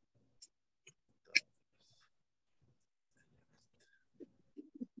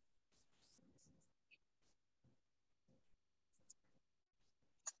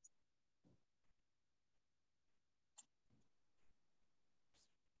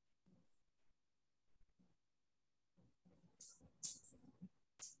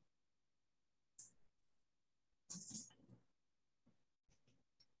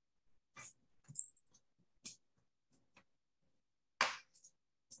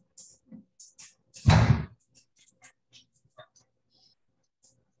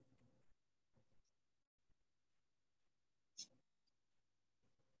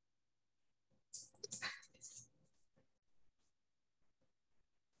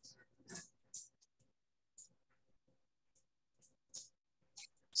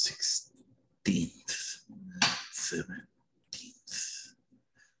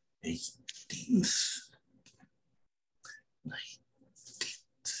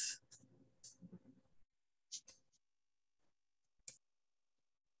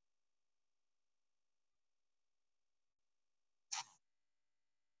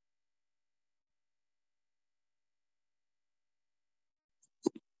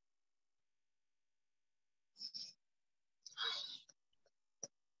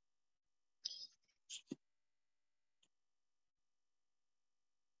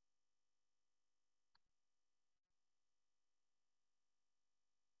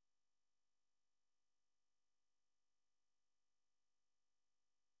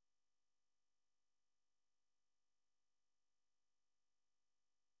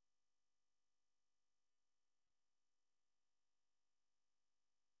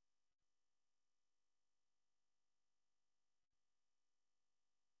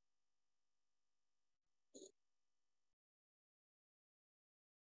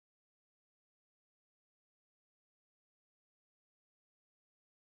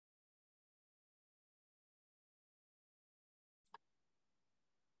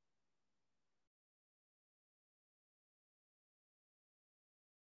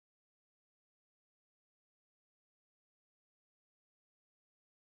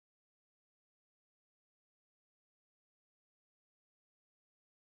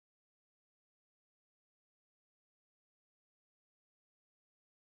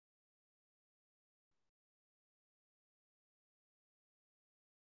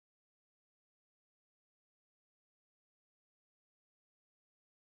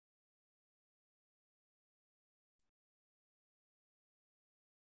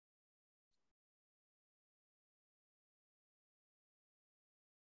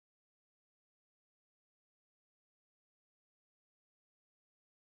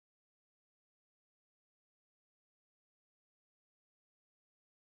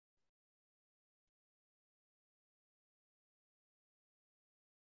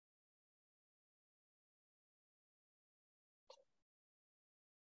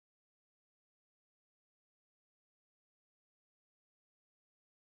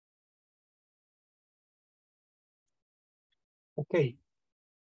 Ok.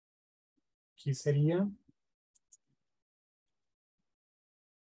 Aquí sería.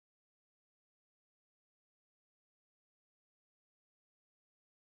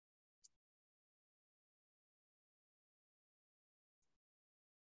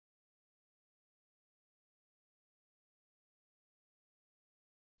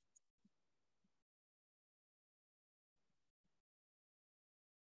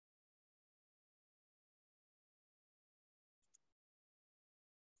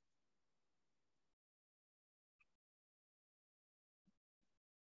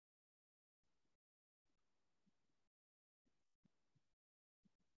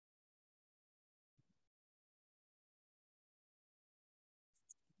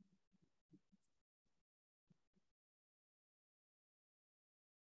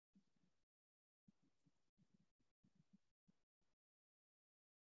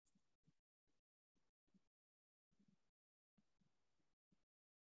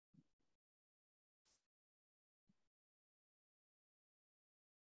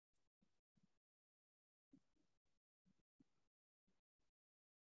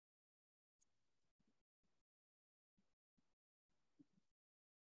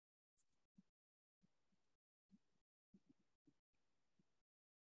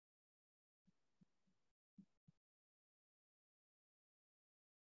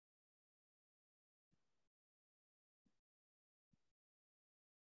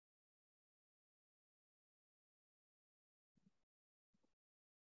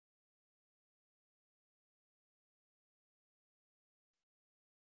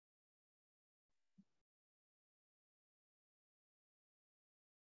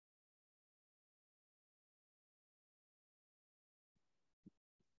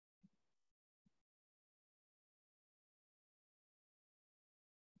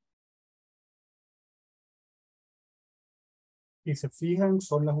 Si se fijan,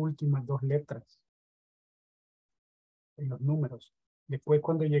 son las últimas dos letras en los números. Después,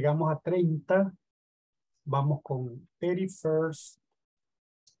 cuando llegamos a 30, vamos con 31st,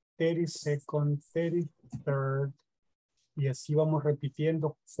 32nd, 33rd, y así vamos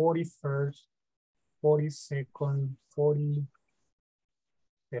repitiendo 41st, 42nd, 43rd.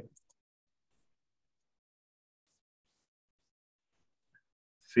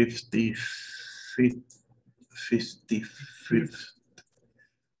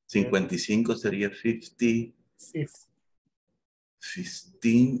 55 sería 50. Fifth. 15.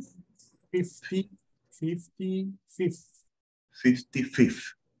 55th.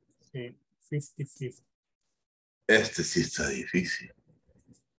 55th. Sí, 55th. Este sí está difícil.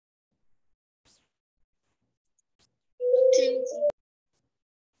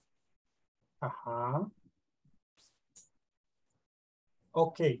 Ajá.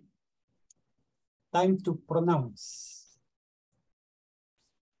 Okay. Time to pronounce.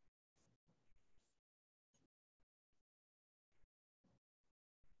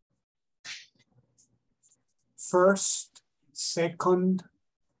 First, second.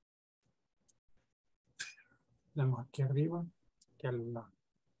 Vamos aquí arriba. Aquí al lado.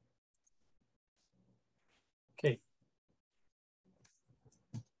 Okay.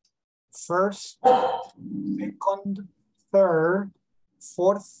 First, second, third,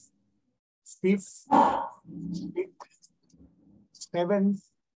 fourth, fifth, sixth, seventh,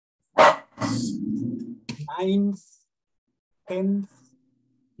 ninth, 10th,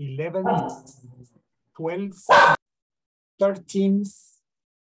 11th, 12th, 13th,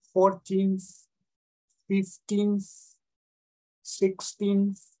 14th, 15th,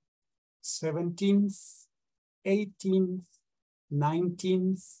 16th, 17th, 18th,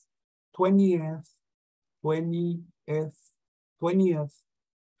 19th, 20th, 20th, 20th,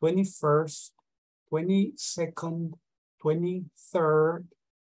 21st, 22nd, 23rd,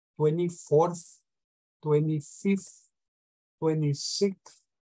 24th, 25th, 26th,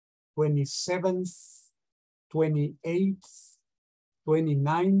 27th, 28th,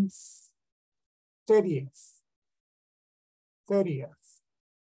 29th, 30th, 30th,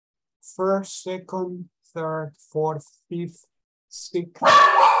 first, second, third, fourth, fifth, sixth,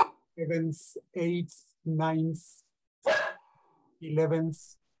 seventh, eighth, ninth,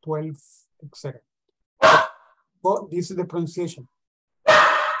 11th, 12th, etc. Oh, this is the pronunciation.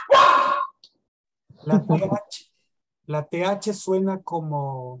 La TH suena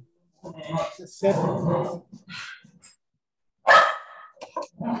como Z,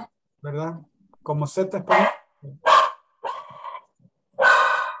 ¿verdad? Como Z español.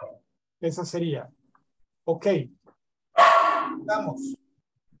 Esa sería. Ok. Vamos.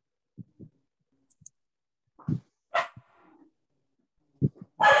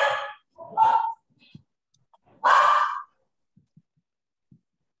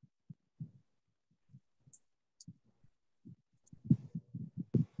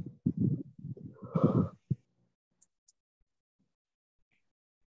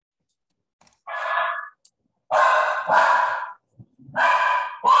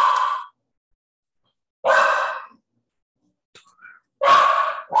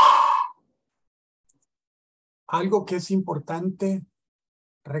 Algo que es importante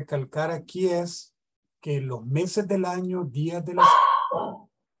recalcar aquí es que los meses del año, días de la semana,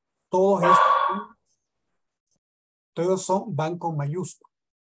 todos van con mayúsculas.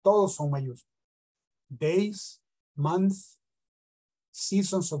 Todos son mayúsculas. Days, months,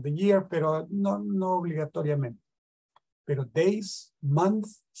 seasons of the year, pero no obligatoriamente. Pero days,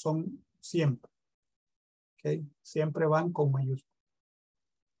 months son siempre. ¿Ok? Siempre van con mayúsculas.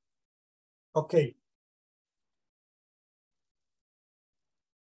 Ok.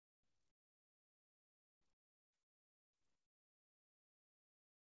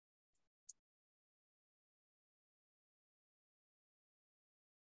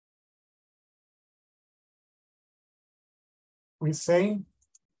 We say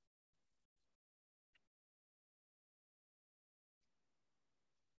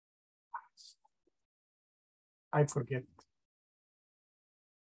I forget.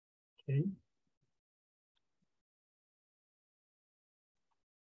 Okay.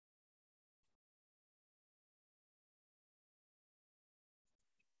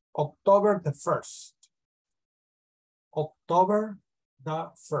 October the 1st. October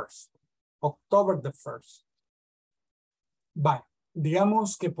the 1st. October the 1st. Vale.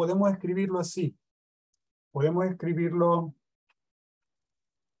 Digamos que podemos escribirlo así. Podemos escribirlo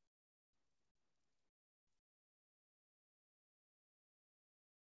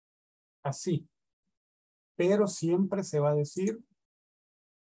así. Pero siempre se va a decir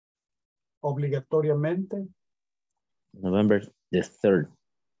obligatoriamente November the 3rd.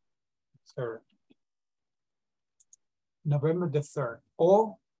 third. November the 3rd.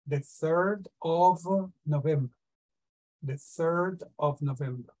 O the 3rd of November. The 3rd of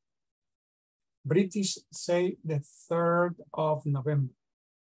November. British say the 3rd of November.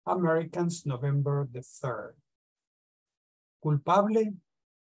 Americans, November the 3rd. Culpable,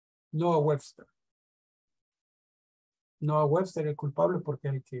 Noah Webster. Noah Webster es culpable porque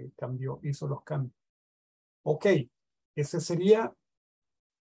es el que cambió, hizo los cambios. Ok, ese sería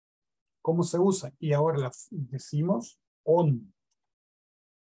cómo se usa. Y ahora decimos on.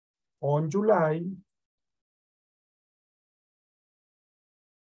 On July.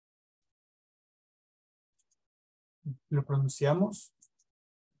 Lo pronunciamos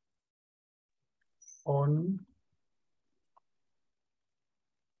on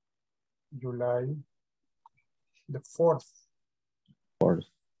July the 4th.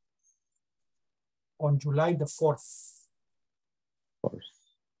 On July the 4th.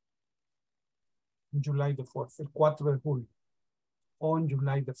 July the 4th, el 4 de julio. On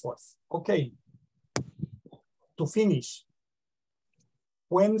July the 4th. Okay. To finish.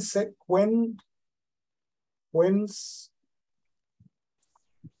 When's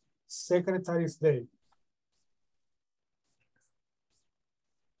Secretary's Day?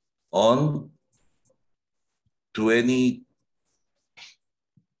 On 22nd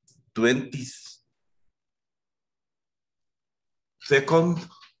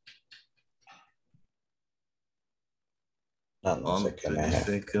on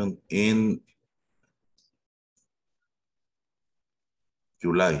 22nd in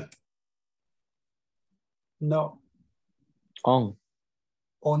July. No. On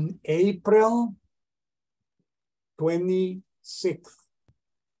April 26th.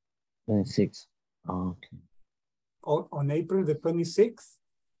 26. Okay. On April the 26th.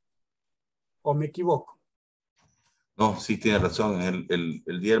 ¿O me equivoco? No, sí tiene razón. El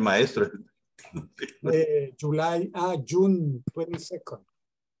día del maestro. June 22nd.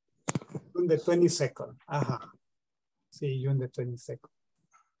 June the 22nd. Ajá. Sí, June the 22nd.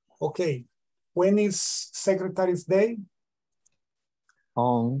 Okay. When is Secretary's Day?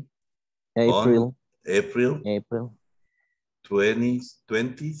 On April. April. 20.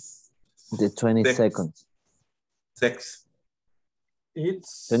 The 22nd. Six.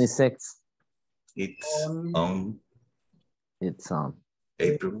 It's 26. It's on. It's on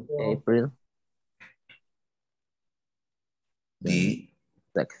April. The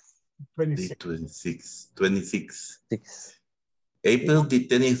 26. April the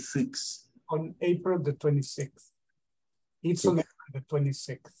 26th. On April the 26th. It's on April the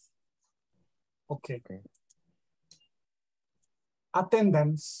 26th. Okay.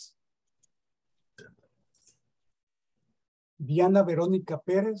 Attendance. Diana Verónica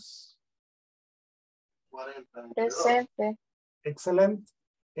Pérez. Presente. Excellent.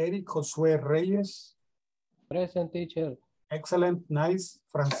 Eric Josué Reyes. Present, teacher. Excellent. Nice.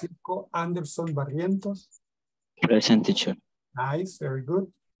 Francisco Anderson Barrientos. Present, teacher. Nice. Very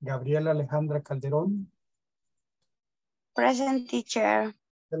good. Gabriela Alejandra Calderón. Present, teacher.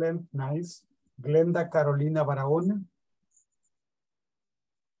 Excellent. Nice. Glenda Carolina Barahona.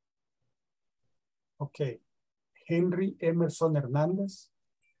 Okay. Henry Emerson Hernández.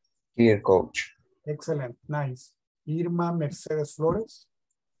 Here, coach. Excellent, nice. Irma Mercedes Flores.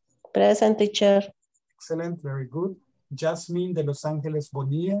 Present, teacher. Excellent, very good. Jasmine de Los Ángeles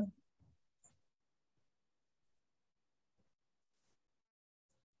Bonilla.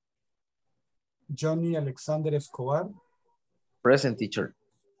 Johnny Alexander Escobar. Present, teacher.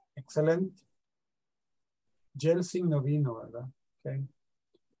 Excellent. Jelsin no vino, ¿verdad? Okay.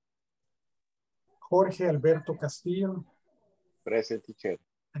 Jorge Alberto Castillo. Present, teacher.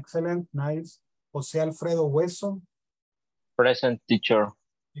 Excellent, nice. José Alfredo Hueso. Present, teacher.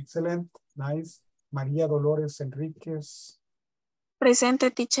 Excellent, nice. María Dolores Enríquez.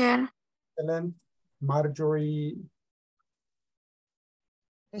 Presente, teacher. Excellent. Marjorie.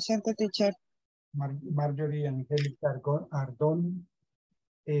 Presente, teacher. Marjorie Angélica Ardón.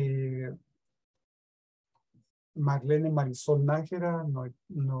 Marlene Marisol Nájera.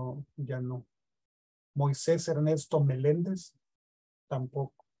 No, ya no. Moisés Ernesto Meléndez.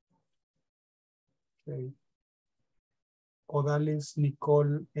 Tampoco. Okay. Odalis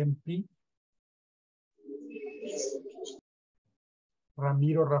Nicole MP.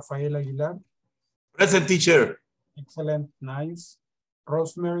 Ramiro Rafael Aguilar. Present, teacher. Excellent, nice.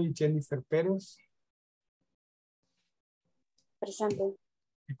 Rosemary Jennifer Pérez. Presente.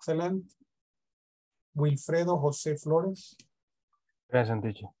 Excellent. Wilfredo José Flores. Present,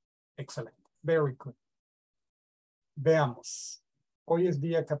 teacher. Excellent, very good. Veamos. Hoy es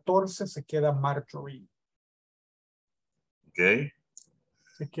día 14, se queda Marjorie. Okay.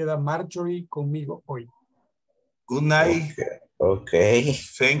 Se queda Marjorie conmigo hoy. Good night. Okay.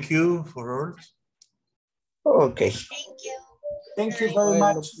 Thank you for all. Okay. Thank you very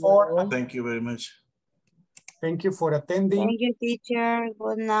much for. Thank you very much. Thank you for attending. Thank you, teacher.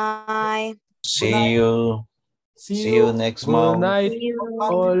 Good night. See you. See you next Good month. night, See you.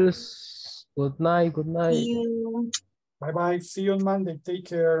 all. Good night, good night. See you. Bye-bye. See you on Monday. Take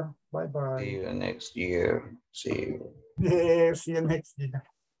care. See Bye-bye. you next year. See you. Yeah, see you next year.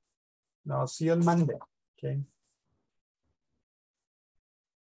 No, see you on Monday. Okay.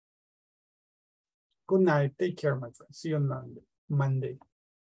 Good night. Take care, my friend. See you on Monday.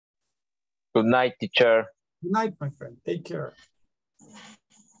 Good night, teacher. Good night, my friend. Take care.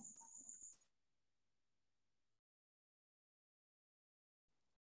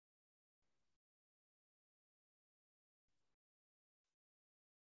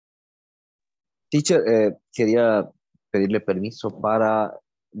 Teacher, quería pedirle permiso para...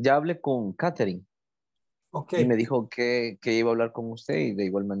 Ya hablé con Catherine Ok. y me dijo que iba a hablar con usted y de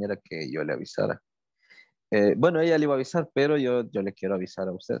igual manera que yo le avisara. Bueno, ella le iba a avisar, pero yo le quiero avisar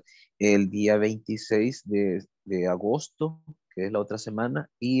a usted. El día 26 de agosto, que es la otra semana,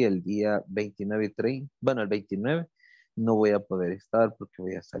 y el día 29 y 30, bueno, el 29 no voy a poder estar porque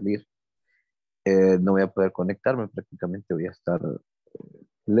voy a salir. No voy a poder conectarme, prácticamente voy a estar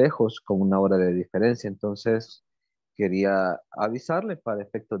lejos con una hora de diferencia, entonces quería avisarle para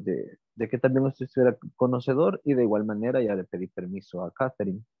efectos de que también usted estuviera conocedor y de igual manera ya le pedí permiso a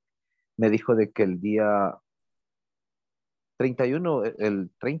Catherine. Me dijo de que el día 31, el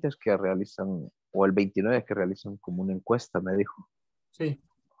 30 es que realizan, o el 29 es que realizan como una encuesta, me dijo. Sí.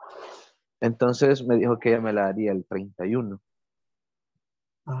 Entonces me dijo que ella me la haría el 31.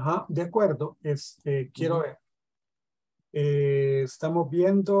 Ajá, de acuerdo. Quiero ver. Estamos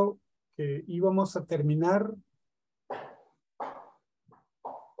viendo que íbamos a terminar.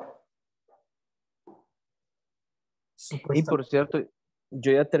 Y por cierto,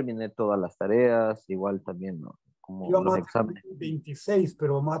 yo ya terminé todas las tareas, igual también, ¿no? Como Íbamos los a terminar exámenes. el 26,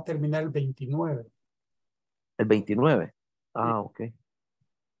 pero vamos a terminar el 29. El 29. Ah, ok.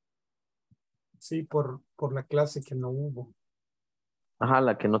 Sí, por la clase que no hubo. Ajá,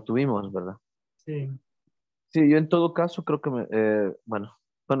 la que no tuvimos, ¿verdad? Sí. Sí, yo en todo caso creo que bueno,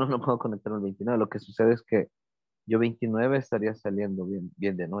 no puedo conectar el 29. Lo que sucede es que yo 29 estaría saliendo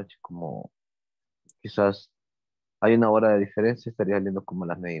bien de noche, como quizás hay una hora de diferencia, estaría saliendo como a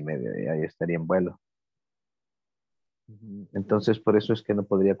las 9:30 y ahí estaría en vuelo. Entonces, por eso es que no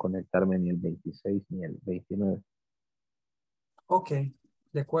podría conectarme ni el 26 ni el 29. Ok,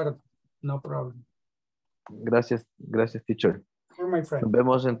 de acuerdo. No problem. Gracias, teacher. You're my friend. Nos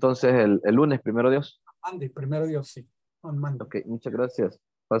vemos entonces el lunes, primero Dios. Monday, primero Dios, sí. On Monday. Ok, muchas gracias.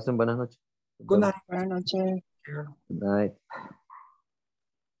 Pasen buenas noches. Good night. Buenas noches. Good night.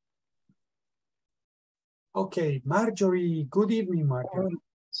 Ok, Marjorie. Good evening, Marjorie.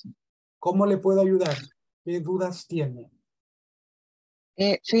 ¿Cómo le puedo ayudar? ¿Qué dudas tiene?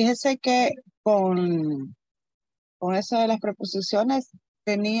 Fíjese que con eso de las preposiciones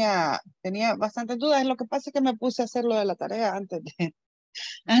tenía bastantes dudas. Lo que pasa es que me puse a hacer lo de la tarea antes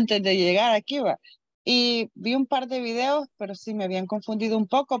de llegar aquí, va. Y vi un par de videos, pero sí me habían confundido un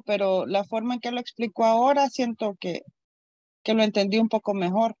poco, pero la forma en que lo explicó ahora siento que lo entendí un poco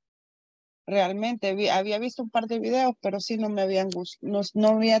mejor. Realmente había visto un par de videos, pero sí no me habían no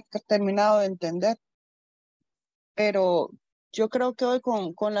había terminado de entender. Pero yo creo que hoy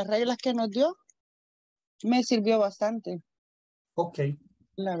con las reglas que nos dio, me sirvió bastante. Ok.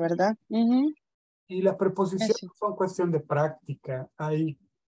 La verdad. Ujú. Y las preposiciones Eso. son cuestión de práctica. Hay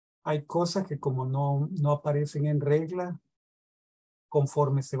cosas que como no aparecen en regla,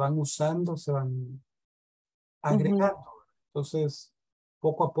 conforme se van usando, se van agregando. Entonces,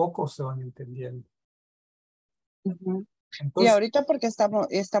 poco a poco se van entendiendo. Ujú. Y Entonces, ahorita porque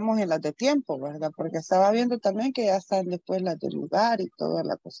estamos en las de tiempo, ¿verdad? Porque estaba viendo también que ya están después las de lugar y toda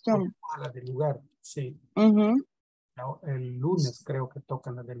la cuestión. a las del lugar, sí. Ujú. El lunes creo que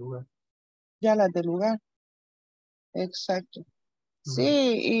tocan las del lugar. Ya las de lugar. Exacto. Sí, Ujú.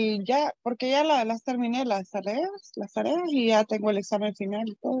 y ya, porque ya las terminé las tareas y ya tengo el examen final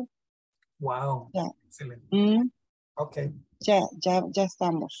y todo. Wow, Ya. excelente. Ok, Ya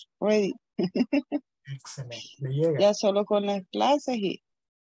estamos ready. excelente. Me llega. Ya solo con las clases y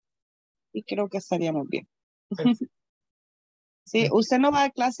creo que estaríamos bien. Perfecto. Sí, usted no va a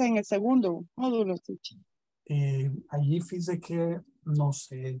clase en el segundo módulo, teacher. Allí fíjese que no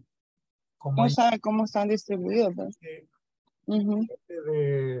sé cómo No hay sabe cómo están distribuidos, ¿verdad? Ujú.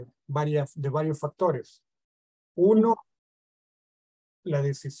 de varios factores. Uno, la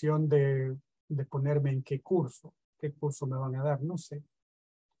decisión de ponerme en qué curso me van a dar, no sé.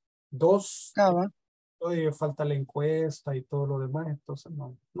 Dos, todavía falta la encuesta y todo lo demás, entonces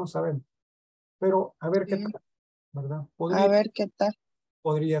no sabemos. Pero a ver qué Sí. tal, ¿verdad? A ver qué tal.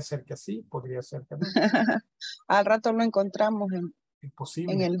 Podría ser que sí, podría ser que no. Al rato lo encontramos Es en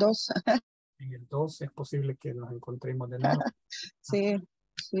posible. el 2. En el 2 es posible que nos encontremos de nuevo. Sí,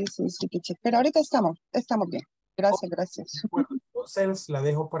 teacher. Pero ahorita estamos bien. Gracias. Bueno, entonces la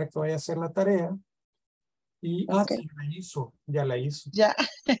dejo para que vaya a hacer la tarea. Y, Ok. sí, ya la hizo. Ya.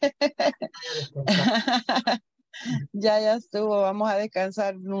 Vaya a descansar. Ya estuvo. Vamos a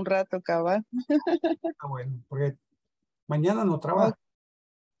descansar un rato, cabal. Bueno, porque mañana no trabaja.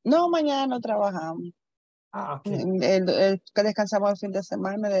 No, mañana no trabajamos. Ok. Que descansamos el fin de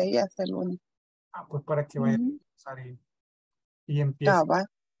semana de ahí hasta el lunes. Pues para que vaya a descansar y empiece Cabal.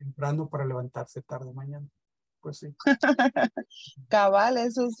 temprano para levantarse tarde mañana. Pues sí, Cabal,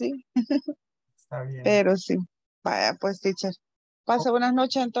 eso sí. está bien. Pero sí. Vaya, pues, teacher. Pase buenas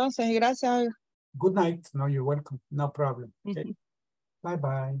noches entonces y gracias. Good night. No, you're welcome. No problem. Okay. Bye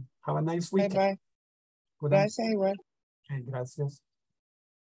bye. Have a nice Bye weekend. bye. Good night. Gracias igual. Okay, gracias.